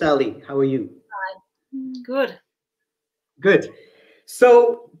hello, Sally. How are you? Good. Good.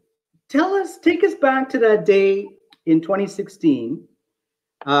 So take us back to that day in 2016.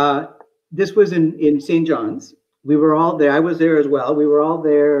 This was in St. John's. We were all there. I was there as well. We were all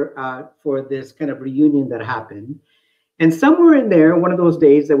there for this kind of reunion that happened. And somewhere in there, one of those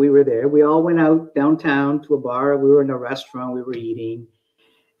days that we were there, we all went out downtown to a bar. We were in a restaurant. We were eating.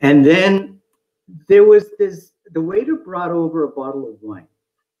 And then there was the waiter brought over a bottle of wine.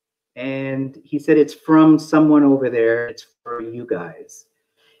 And he said, it's from someone over there. It's for you guys.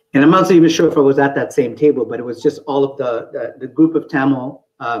 And I'm not even sure if I was at that same table, but it was just all of the group of Tamil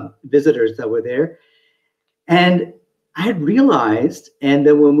visitors that were there. And I had realized, and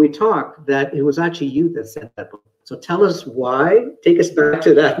then when we talked, that it was actually you that sent that book. So tell us why, take us back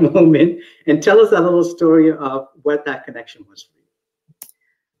to that moment, and tell us that little story of what that connection was for you.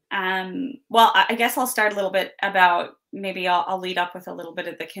 Well, I guess I'll start a little bit about, maybe I'll lead up with a little bit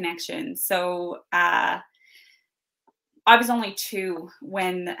of the connection. So I was only 2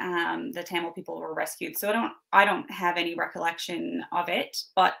 when the Tamil people were rescued, so I don't have any recollection of it.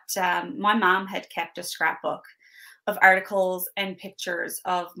 But my mom had kept a scrapbook of articles and pictures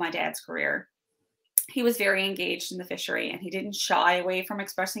of my dad's career. He was very engaged in the fishery, and he didn't shy away from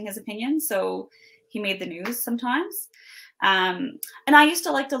expressing his opinion. So he made the news sometimes. And I used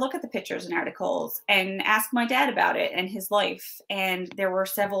to like to look at the pictures and articles and ask my dad about it and his life. And there were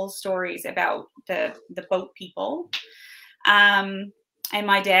several stories about the boat people. And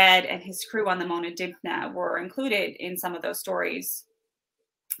my dad and his crew on the Mona Dimpna were included in some of those stories.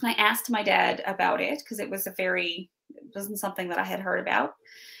 And I asked my dad about it because it wasn't something that I had heard about.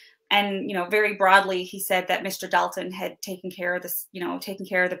 And, very broadly, he said that Mr. Dalton had taken care of this, taken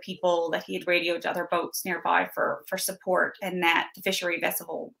care of the people, that he had radioed to other boats nearby for support, and that the fishery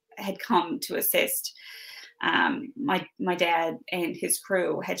vessel had come to assist. My dad and his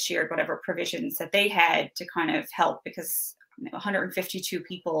crew had shared whatever provisions that they had to kind of help, because 152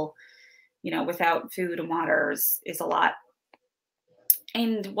 people, without food and water is a lot.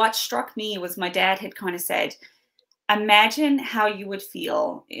 And what struck me was my dad had kind of said, imagine how you would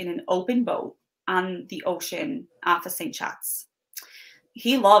feel in an open boat on the ocean off of St. Shots.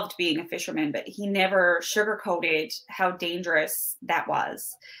 He loved being a fisherman, but he never sugarcoated how dangerous that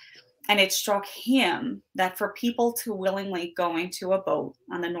was. And it struck him that for people to willingly go into a boat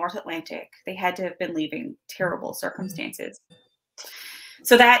on the North Atlantic, they had to have been leaving terrible circumstances.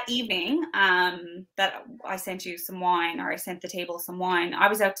 So that evening that I sent you some wine, or I sent the table some wine, I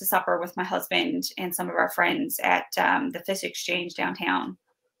was out to supper with my husband and some of our friends at the Fish Exchange downtown.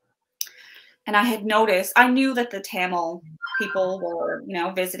 And I had noticed, I knew that the Tamil people were,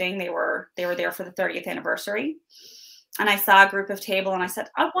 visiting. They were there for the 30th anniversary. And I saw a group of table, and I said,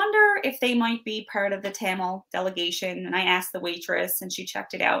 I wonder if they might be part of the Tamil delegation. And I asked the waitress, and she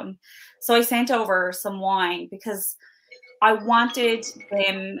checked it out. And so I sent over some wine because I wanted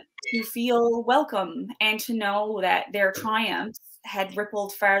them to feel welcome and to know that their triumphs had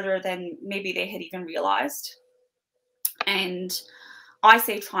rippled farther than maybe they had even realized. And I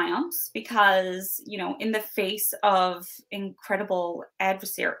say triumphs because, in the face of incredible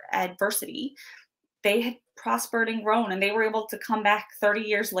adversity, they had prospered and grown, and they were able to come back 30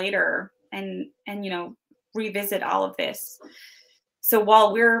 years later and revisit all of this. So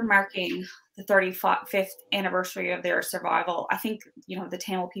while we're marking the 35th anniversary of their survival, I think, the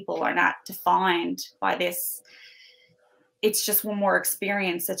Tamil people are not defined by this. It's just one more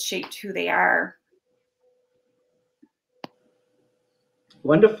experience that shaped who they are.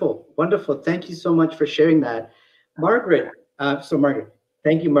 Wonderful. Wonderful. Thank you so much for sharing that. Margaret,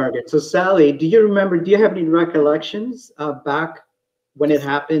 thank you, Margaret. So Sally, do you have any recollections back when it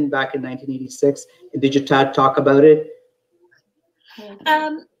happened back in 1986? And did your dad talk about it?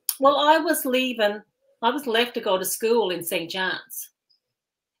 Well, I was left to go to school in St. John's.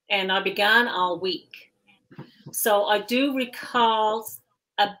 and I'll be gone all week. So I do recall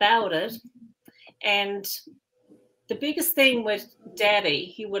about it. And the biggest thing with Daddy,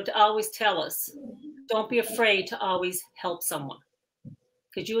 he would always tell us, don't be afraid to always help someone,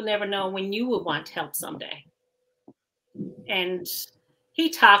 because you'll never know when you will want help someday. And he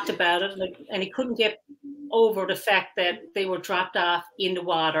talked about it, and he couldn't get over the fact that they were dropped off in the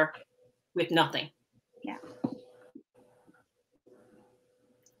water with nothing. Yeah.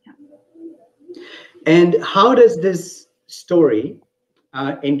 And how does this story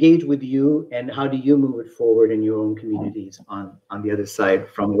engage with you, and how do you move it forward in your own communities on the other side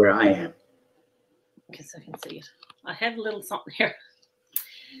from where I am? Because I can see it. I have a little something here.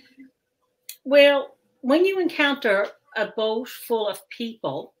 Well, when you encounter a boat full of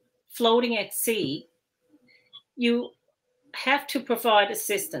people floating at sea, you have to provide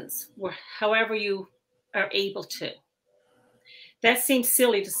assistance however you are able to. That seems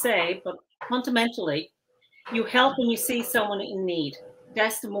silly to say, but fundamentally, you help when you see someone in need.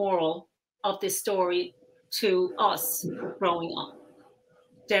 That's the moral of this story to us growing up.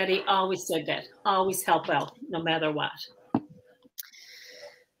 Daddy always said that. Always help out, no matter what.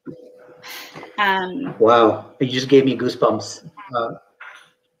 Wow, you just gave me goosebumps.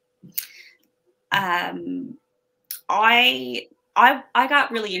 I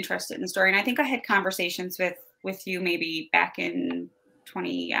got really interested in the story, and I think I had conversations with you maybe back in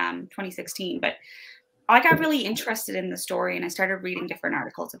 2016, but I got really interested in the story, and I started reading different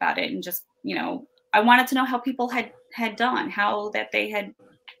articles about it, and just, you know, I wanted to know how people had done, how that they had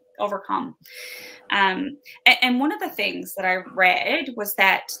overcome. And one of the things that I read was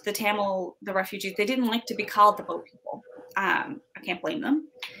that the Tamil, the refugees, they didn't like to be called the boat people. I can't blame them.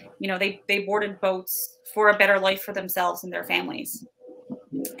 You know, they boarded boats for a better life for themselves and their families.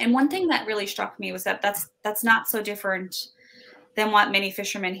 And one thing that really struck me was that that's not so different than what many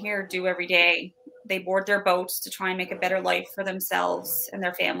fishermen here do every day. They board their boats to try and make a better life for themselves and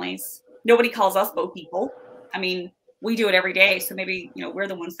their families. Nobody calls us boat people. I mean, we do it every day, so maybe, you know, we're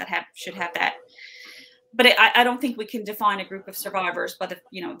the ones that should have that. But I don't think we can define a group of survivors by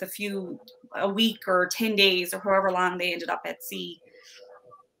the few, a week or 10 days or however long they ended up at sea.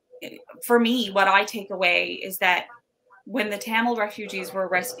 For me, what I take away is that when the Tamil refugees were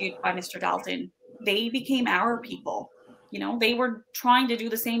rescued by Mr. Dalton, they became our people. You know, they were trying to do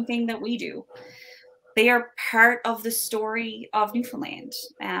the same thing that we do. They are part of the story of Newfoundland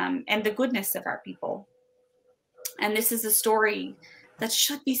and the goodness of our people. And this is a story that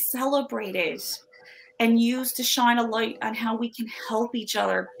should be celebrated and used to shine a light on how we can help each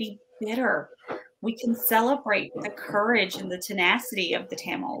other be better. We can celebrate the courage and the tenacity of the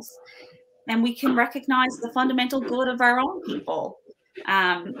Tamils. And we can recognize the fundamental good of our own people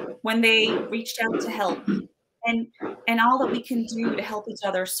when they reached out to help. And all that we can do to help each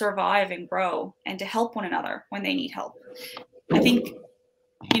other survive and grow, and to help one another when they need help. I think,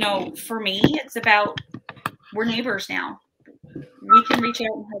 you know, for me, it's about, we're neighbors now. We can reach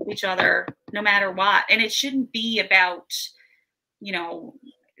out and help each other no matter what. And it shouldn't be about, you know,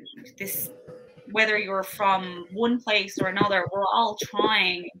 this, whether you're from one place or another, we're all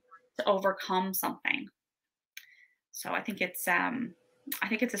trying to overcome something. So I think it's a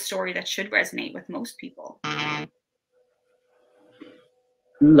story that should resonate with most people.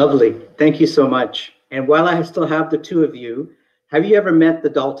 Lovely. Thank you so much. And while I still have the two of you, have you ever met the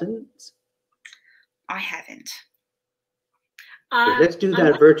Daltons? I haven't. Let's do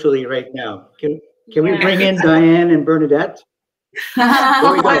that virtually right now. Can we bring in Diane and Bernadette?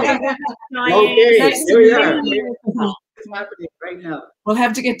 There we go. Okay, there we are. It's happening right now. We'll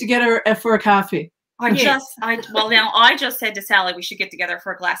have to get together for a coffee. I just said to Sally we should get together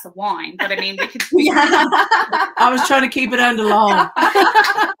for a glass of wine, but I mean we could. I was trying to keep it on the lawn.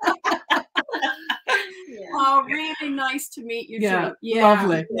 Oh, really nice to meet you too. Yeah,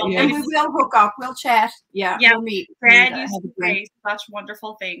 lovely. And we will hook up. We'll chat. Yeah, we'll meet. Brad used to say such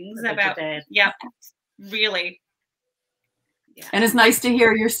wonderful things about it. Yeah, really. Yeah. And it's nice to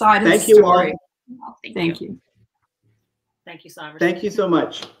hear your side of the story. All. Thank you. Thank you, Cyrus. Thank you so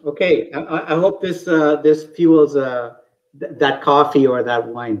much. Okay, I hope this fuels that coffee or that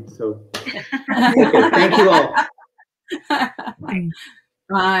wine. So, okay, thank you all.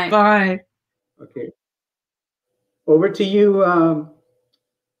 Bye. Bye. Okay. Over to you,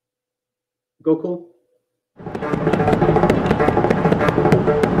 Gokul.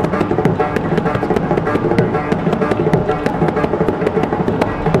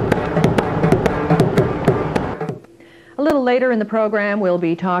 A little later in the program, we'll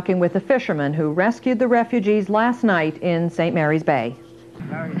be talking with the fishermen who rescued the refugees last night in St. Mary's Bay.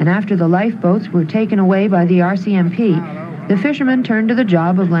 And after the lifeboats were taken away by the RCMP, The fishermen turned to the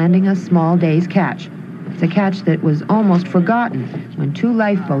job of landing a small day's catch. It's a catch that was almost forgotten when 2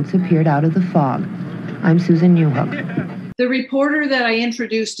 lifeboats appeared out of the fog. I'm Susan Newhook. The reporter that I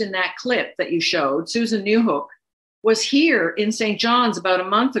introduced in that clip that you showed, Susan Newhook, was here in St. John's about a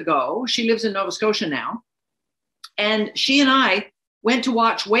month ago. She lives in Nova Scotia now. And she and I went to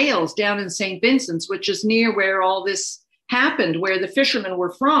watch whales down in St. Vincent's, which is near where all this happened, where the fishermen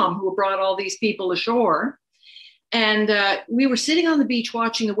were from, who brought all these people ashore. And we were sitting on the beach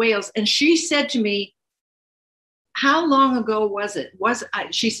watching the whales, and she said to me, how long ago was it?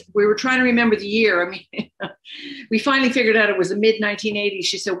 We were trying to remember the year. I mean, we finally figured out it was the mid-1980s.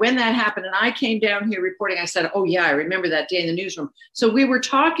 She said, when that happened, and I came down here reporting, I said, oh yeah, I remember that day in the newsroom. So we were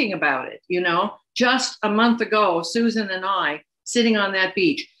talking about it, you know, just a month ago, Susan and I sitting on that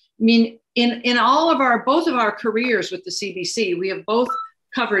beach. I mean, in all of both of our careers with the CBC, we have both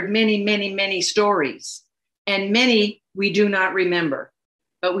covered many, many, many stories, and many we do not remember,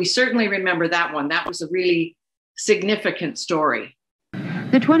 but we certainly remember that one. That was a really significant story.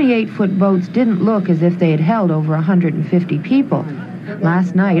 The 28-foot boats didn't look as if they had held over 150 people.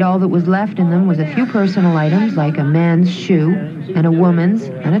 Last night, all that was left in them was a few personal items like a man's shoe and a woman's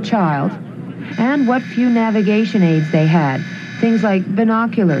and a child, and what few navigation aids they had, things like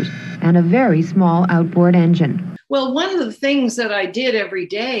binoculars and a very small outboard engine. Well, one of the things that I did every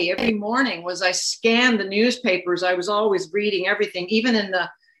day, every morning, was I scanned the newspapers. I was always reading everything, even in the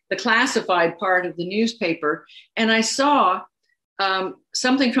classified part of the newspaper. And I saw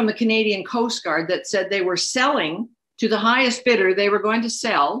something from the Canadian Coast Guard that said they were selling to the highest bidder. They were going to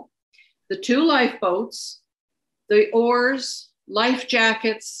sell the 2 lifeboats, the oars, life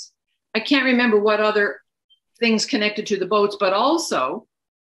jackets. I can't remember what other things connected to the boats, but also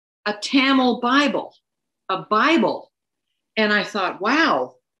a Tamil Bible. A Bible. And I thought,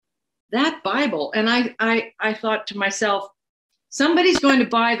 wow, that Bible. And I thought to myself, somebody's going to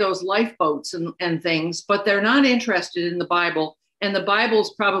buy those lifeboats and things, but they're not interested in the Bible. And the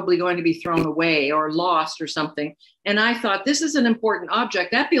Bible's probably going to be thrown away or lost or something. And I thought, this is an important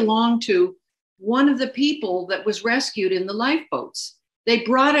object that belonged to one of the people that was rescued in the lifeboats. They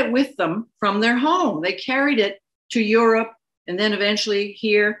brought it with them from their home. They carried it to Europe and then eventually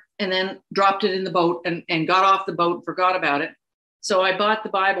here, and then dropped it in the boat and got off the boat and forgot about it. So I bought the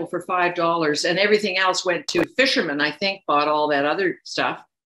Bible for $5, and everything else went to fishermen, I think, bought all that other stuff.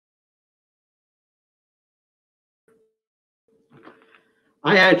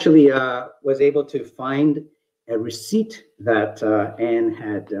 I actually was able to find a receipt that Anne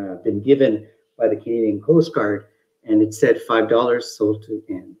had been given by the Canadian Coast Guard, and it said $5 sold to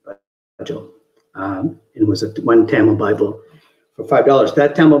Anne Budgell. It was one Tamil Bible for $5.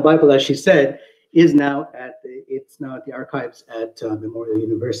 That Tamil Bible, as she said, is now at the archives at Memorial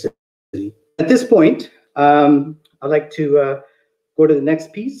University. At this point, I'd like to go to the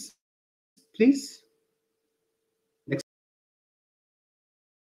next piece, please. Next.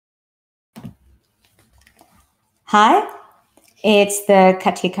 Hi, it's the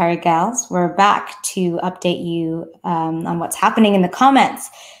Katikari Gals. We're back to update you on what's happening in the comments.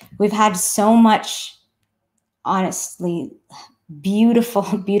 We've had so much, honestly, beautiful,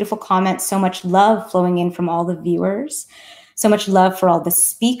 beautiful comments, so much love flowing in from all the viewers, so much love for all the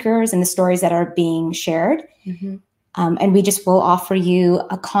speakers and the stories that are being shared. Mm-hmm. And we just will offer you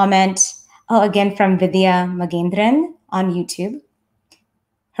a comment, again, from Vidya Magendran on YouTube.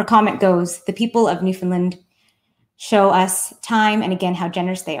 Her comment goes, the people of Newfoundland show us time and again how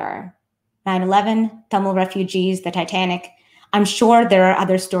generous they are. 9/11, Tamil refugees, the Titanic. I'm sure there are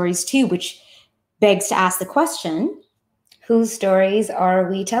other stories too, which begs to ask the question, whose stories are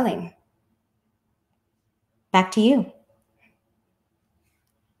we telling? Back to you.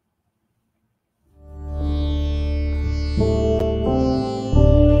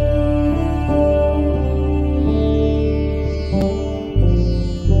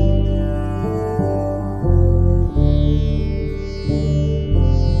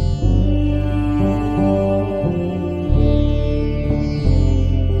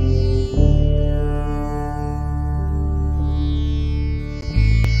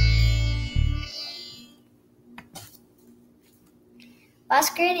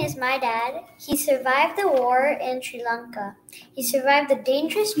 Bhaskaran is my dad. He survived the war in Sri Lanka. He survived the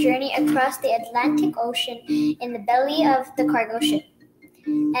dangerous journey across the Atlantic Ocean in the belly of the cargo ship,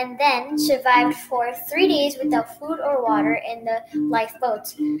 and then survived for 3 days without food or water in the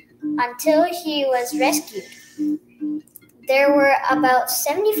lifeboats until he was rescued. There were about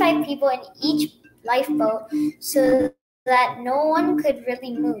 75 people in each lifeboat, so that no one could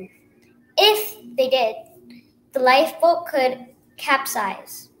really move. If they did, the lifeboat could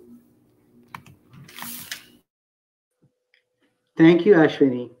capsize. Thank you,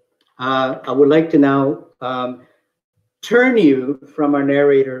 Ashwini. I would like to now turn you from our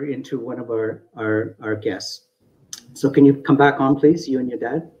narrator into one of our guests. So can you come back on, please, you and your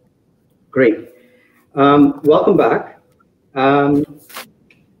dad? Great. Welcome back.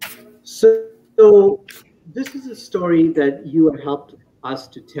 So this is a story that you have helped us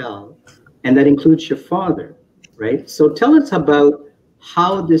to tell, and that includes your father, right? So tell us about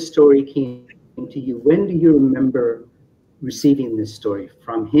how this story came to you. When do you remember receiving this story,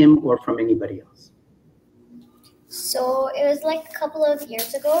 from him or from anybody else? So it was like a couple of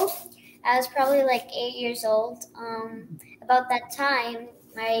years ago. I was probably like 8 years old. About that time,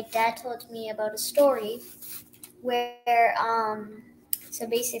 my dad told me about a story where, so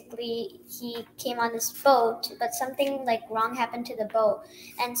basically he came on this boat, but something like wrong happened to the boat.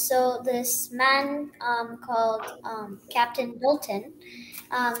 And so this man called Captain Dalton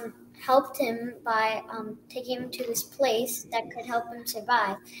helped him by taking him to this place that could help him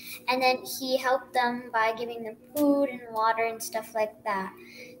survive. And then he helped them by giving them food and water and stuff like that.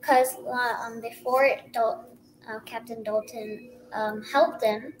 Because before Captain Dalton helped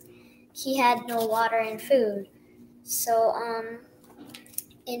him, he had no water and food. So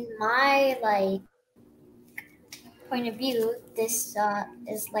in my point of view, this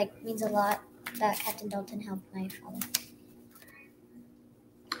is means a lot that Captain Dalton helped my father.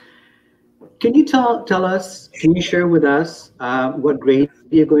 Can you tell us, can you share with us what grade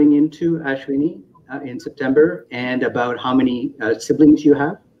you're going into, Ashwini, in September, and about how many siblings you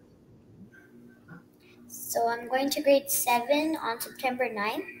have? So I'm going to grade 7 on September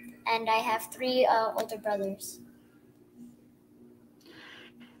 9th, and I have 3 older brothers.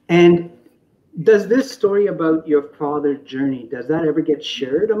 And does this story about your father's journey, does that ever get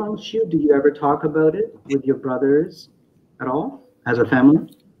shared amongst you? Do you ever talk about it with your brothers at all, as a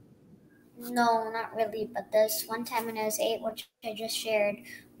family? No, not really. But this one time when I was 8, which I just shared,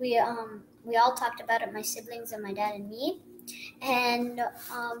 we all talked about it, my siblings and my dad and me. And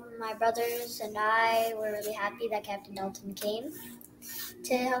my brothers and I were really happy that Captain Dalton came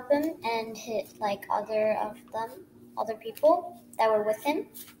to help him and hit other people that were with him.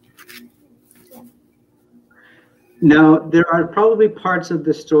 Yeah. Now, there are probably parts of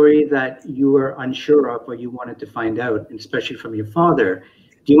the story that you were unsure of or you wanted to find out, especially from your father.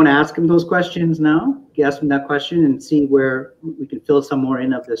 Do you want to ask him those questions now? Ask him that question and see where we can fill some more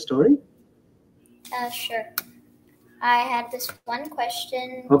in of the story? Sure. I had this one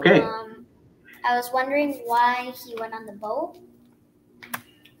question. Okay. I was wondering why he went on the boat.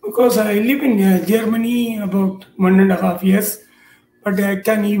 Because I live in Germany about 1.5 years, but I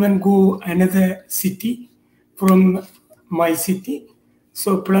can't even go another city from my city.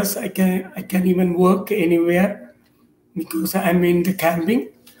 So plus I can even work anywhere because I'm in the camping.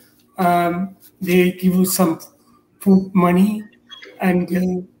 They give you some food money,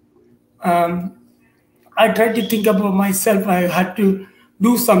 and I tried to think about myself. I had to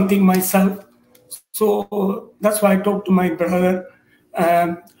do something myself. So that's why I talked to my brother,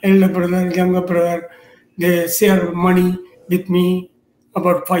 elder brother, younger brother. They share money with me,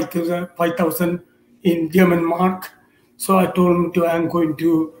 about 5,000 in German mark. So I told him I'm going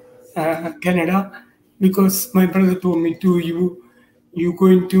to Canada, because my brother told me you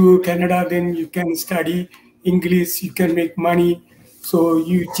going to Canada, then you can study English, you can make money, so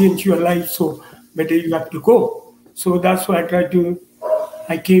you change your life, so better you have to go. So that's why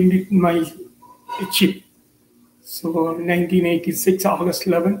I came with my ship. So 1986, August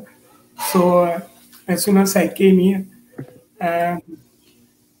 11. So as soon as I came here,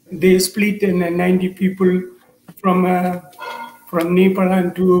 they split in 90 people from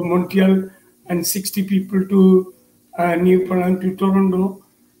Newfoundland to Montreal, and 60 people to Newfoundland to Toronto.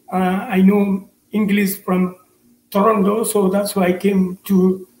 I know English from Toronto, so that's why I came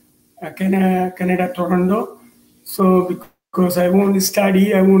to Canada, Toronto. So because I want to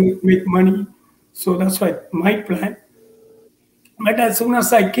study, I want to make money. So that's why my plan. But as soon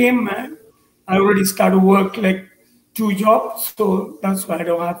as I came, I already started work like 2 jobs. So that's why I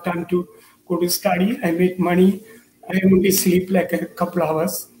don't have time to go to study. I make money. I only sleep like a couple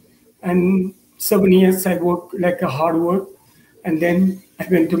hours. And 7 years I work like a hard work. And then I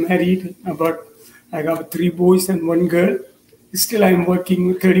went to married. I got 3 boys and 1 girl. Still I'm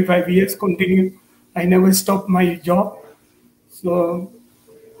working 35 years, continue. I never stopped my job. So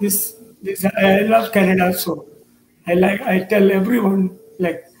this I love Canada. So I tell everyone,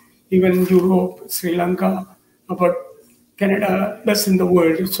 like even Europe, Sri Lanka, about Canada, best in the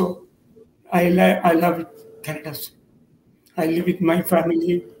world. So I love Canada. So I live with my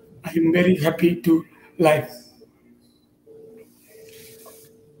family. I'm very happy to live.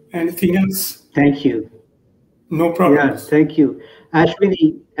 Anything else? Thank you. No problem. Yeah, thank you.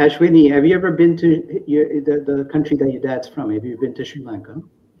 Ashwini, have you ever been to the country that your dad's from? Have you been to Sri Lanka?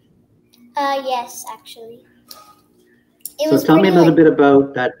 Yes, actually. So tell me a little bit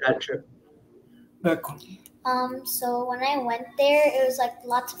about that trip. So when I went there, it was like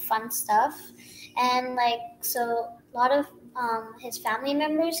lots of fun stuff, and so a lot of his family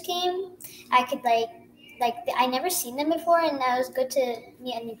members came. I could I never seen them before, and that was good to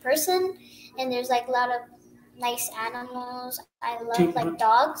meet a new person. And there's like a lot of nice animals. I love like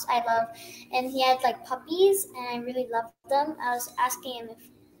dogs. And he had like puppies, and I really loved them. I was asking him if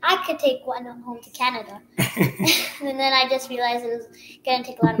I could take one home to Canada, and then I just realized it was gonna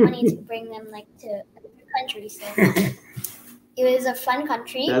take a lot of money to bring them like to another country. So it was a fun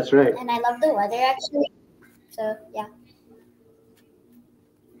country. That's right. And I love the weather actually. So yeah.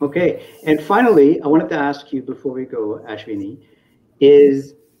 Okay, and finally, I wanted to ask you before we go, Ashwini,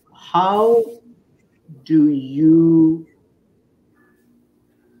 is how do you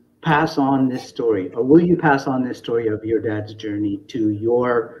pass on this story, or will you pass on this story of your dad's journey to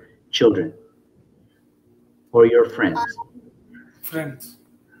your children or your friends?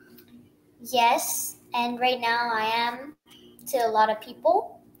 Yes, and right now I am to a lot of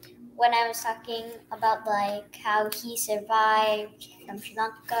people. When I was talking about like how he survived from Sri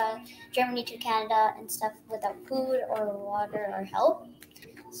Lanka, Germany to Canada and stuff without food or water or help.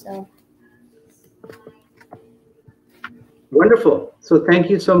 So wonderful. So thank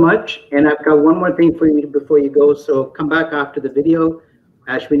you so much. And I've got one more thing for you before you go. So come back after the video.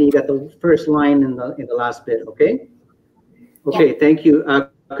 Ashwini, you got the first line in the last bit, okay? Okay, yeah. Thank you.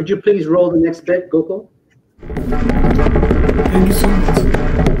 Could you please roll the next bit, Gokul? Thank you so much.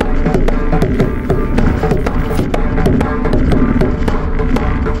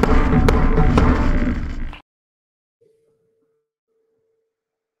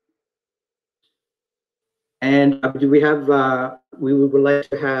 And do we have, we would like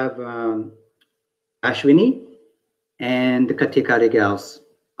to have Ashwini and the Katikari gals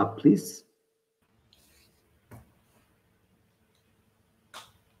up, please.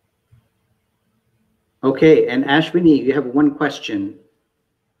 Okay, and Ashwini, you have one question.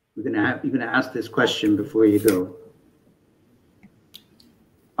 You're gonna ask this question before you go.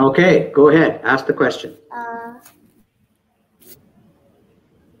 Okay, go ahead, ask the question.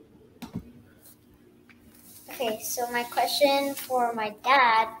 Okay, so my question for my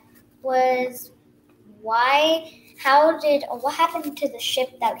dad was what happened to the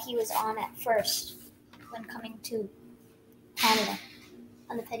ship that he was on at first when coming to Canada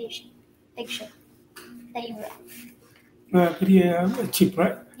on the petty ship, big ship that you were on? Ship,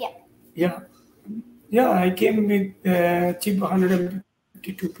 right? Yeah. Yeah, I came with ship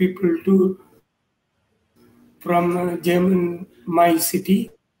 152 people from German, my city,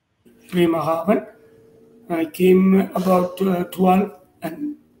 Bremerhaven. I came about 12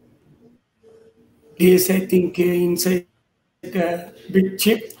 and days, I think, inside the big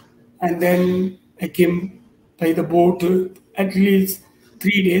ship. And then I came by the boat at least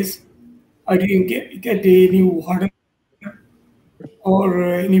 3 days. I didn't get any water or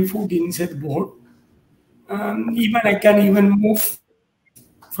any food inside the boat. Even I can't even move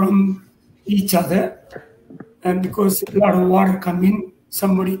from each other. And because a lot of water come in,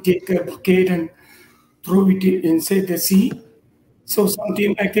 somebody take a bucket and throw it inside the sea. So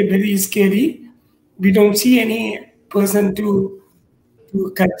something like a very scary. We don't see any person to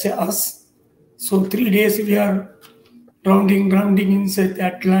catch us. So 3 days we are rounding inside the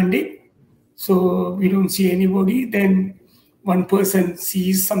Atlantic. So we don't see anybody. Then one person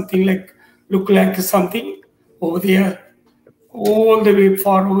sees something look like something over there, all the way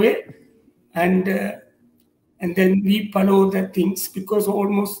far away. And then we follow the things because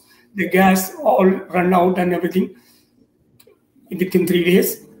almost the gas all run out and everything within 3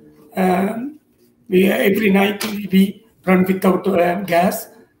 days. Every night we run without gas.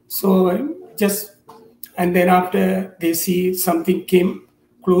 So and then after they see something came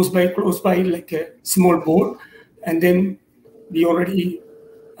close by like a small boat, and then we already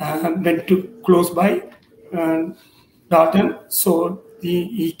went to close by Dalton. So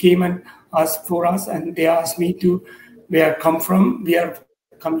he came and asked for us, and they asked me to where I come from. We are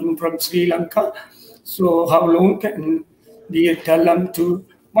coming from Sri Lanka. So how long can we tell them to?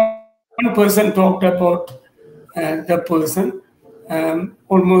 One person talked about the person.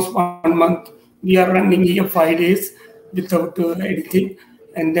 Almost 1 month. We are running here 5 days without anything.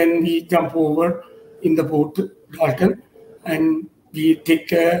 And then we jump over in the boat, Dalton, and we take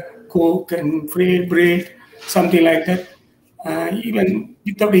Coke and bread, something like that. Even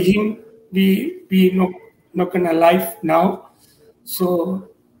without him, we not gonna alive now. So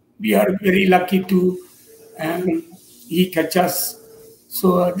we are very lucky to and he catch us.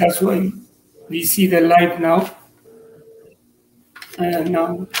 So that's why we see the light now. And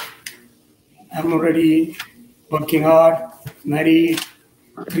now I'm already working hard, married,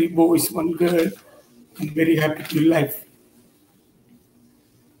 3 boys, 1 girl. I'm very happy to life.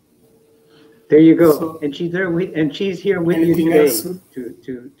 There you go. So, and she's there with, and she's here with you today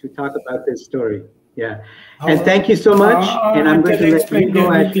to talk about this story. Yeah. And thank you so much. And I'm going to let you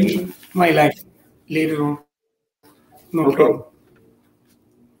go, Ashley. My life later on. No okay. problem.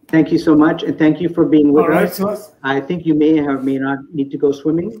 Thank you so much, and thank you for being with All right, us. so I think you may or may not need to go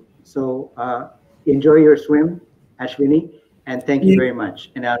swimming, so enjoy your swim, Ashwini, and thank you very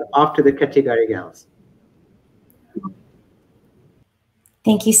much. And off to the Katigari gals.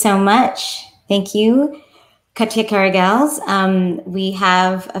 Thank you so much. Thank you, Katigari gals. We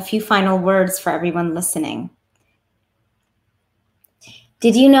have a few final words for everyone listening.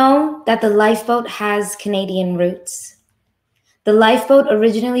 Did you know that the lifeboat has Canadian roots? The lifeboat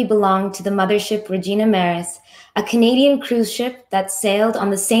originally belonged to the mothership Regina Maris, a Canadian cruise ship that sailed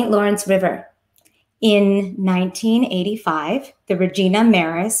on the St. Lawrence River. In 1985, the Regina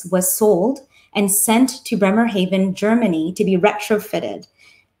Maris was sold and sent to Bremerhaven, Germany to be retrofitted.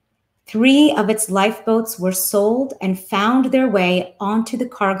 3 of its lifeboats were sold and found their way onto the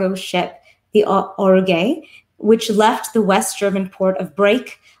cargo ship, the Orge, which left the West German port of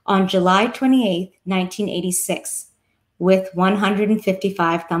Brake on July 28, 1986. With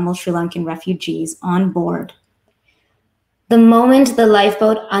 155 Tamil Sri Lankan refugees on board. The moment the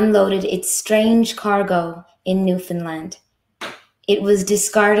lifeboat unloaded its strange cargo in Newfoundland, it was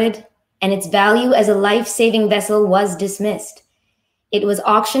discarded and its value as a life-saving vessel was dismissed. It was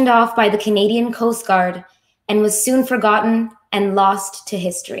auctioned off by the Canadian Coast Guard and was soon forgotten and lost to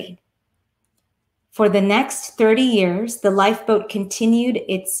history. For the next 30 years, the lifeboat continued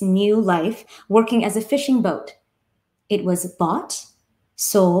its new life working as a fishing boat. It was bought,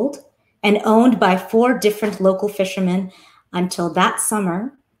 sold, and owned by 4 different local fishermen until that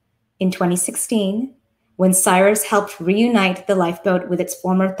summer in 2016, when Cyrus helped reunite the lifeboat with its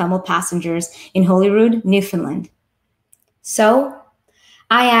former Tamil passengers in Holyrood, Newfoundland. So,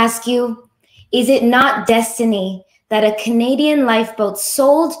 I ask you, is it not destiny that a Canadian lifeboat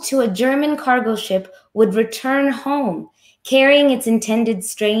sold to a German cargo ship would return home, carrying its intended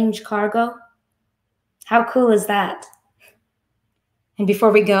strange cargo? How cool is that? And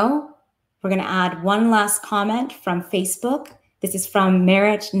before we go, we're going to add one last comment from Facebook. This is from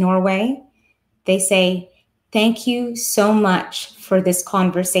Merit, Norway. They say, thank you so much for this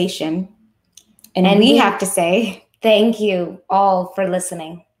conversation. And we have to say, thank you all for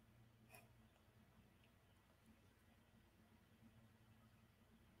listening.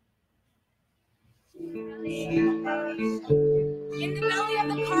 In the belly of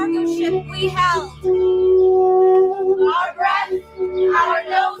the cargo ship we held our breath, our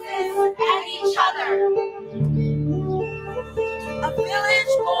noses, and each other. A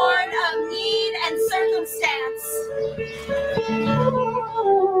village born of need and circumstance.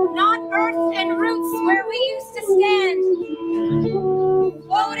 Not earth and roots where we used to stand.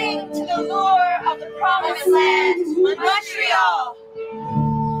 Floating to the lure of the promised land, Montreal.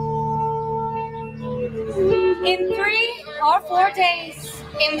 In 3 or 4 days.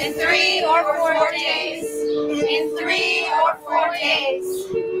 In 3 or 4 days. In 3 or 4 days.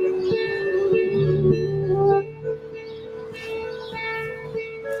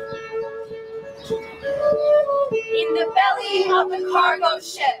 In the belly of the cargo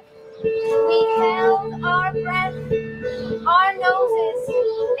ship, we held our breath, our noses,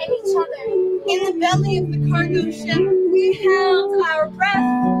 and each other. In the belly of the cargo ship, we held our breath,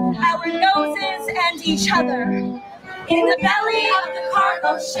 our noses, and each other. In the belly of the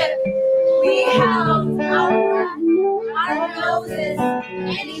cargo ship, we held our breath, our noses,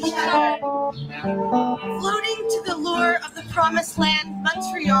 and each other. Floating to the lure of the promised land,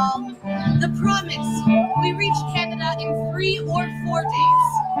 Montreal, the promise, we reached Canada in 3 or 4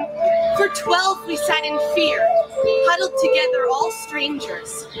 days. For 12 we sat in fear, huddled together, all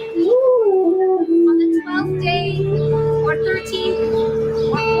strangers. On the 12th day, or 13th,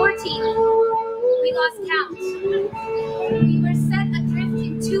 or 14th, we lost count. We were set adrift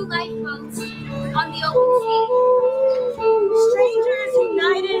in 2 lifeboats on the open sea. Strangers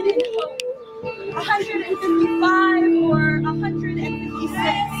united in hope. 155 or 156.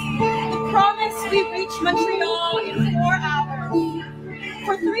 The promise we reached Montreal in 4 hours.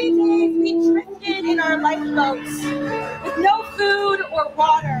 For 3 days we drifted in our lifeboats with no food or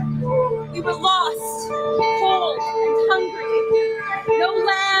water. We were lost, cold, and hungry. No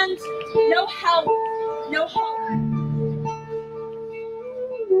land, no help, no hope.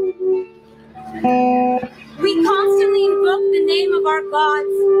 the name of our gods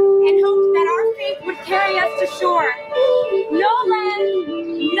and hoped that our faith would carry us to shore. No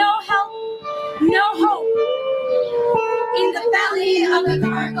land, no help, no hope. In the belly of the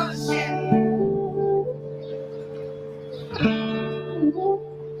cargo ship.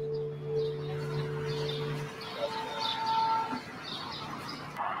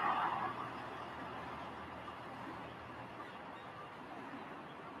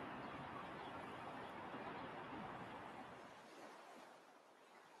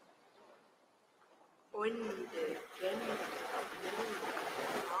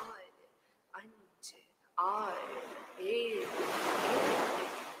 Unto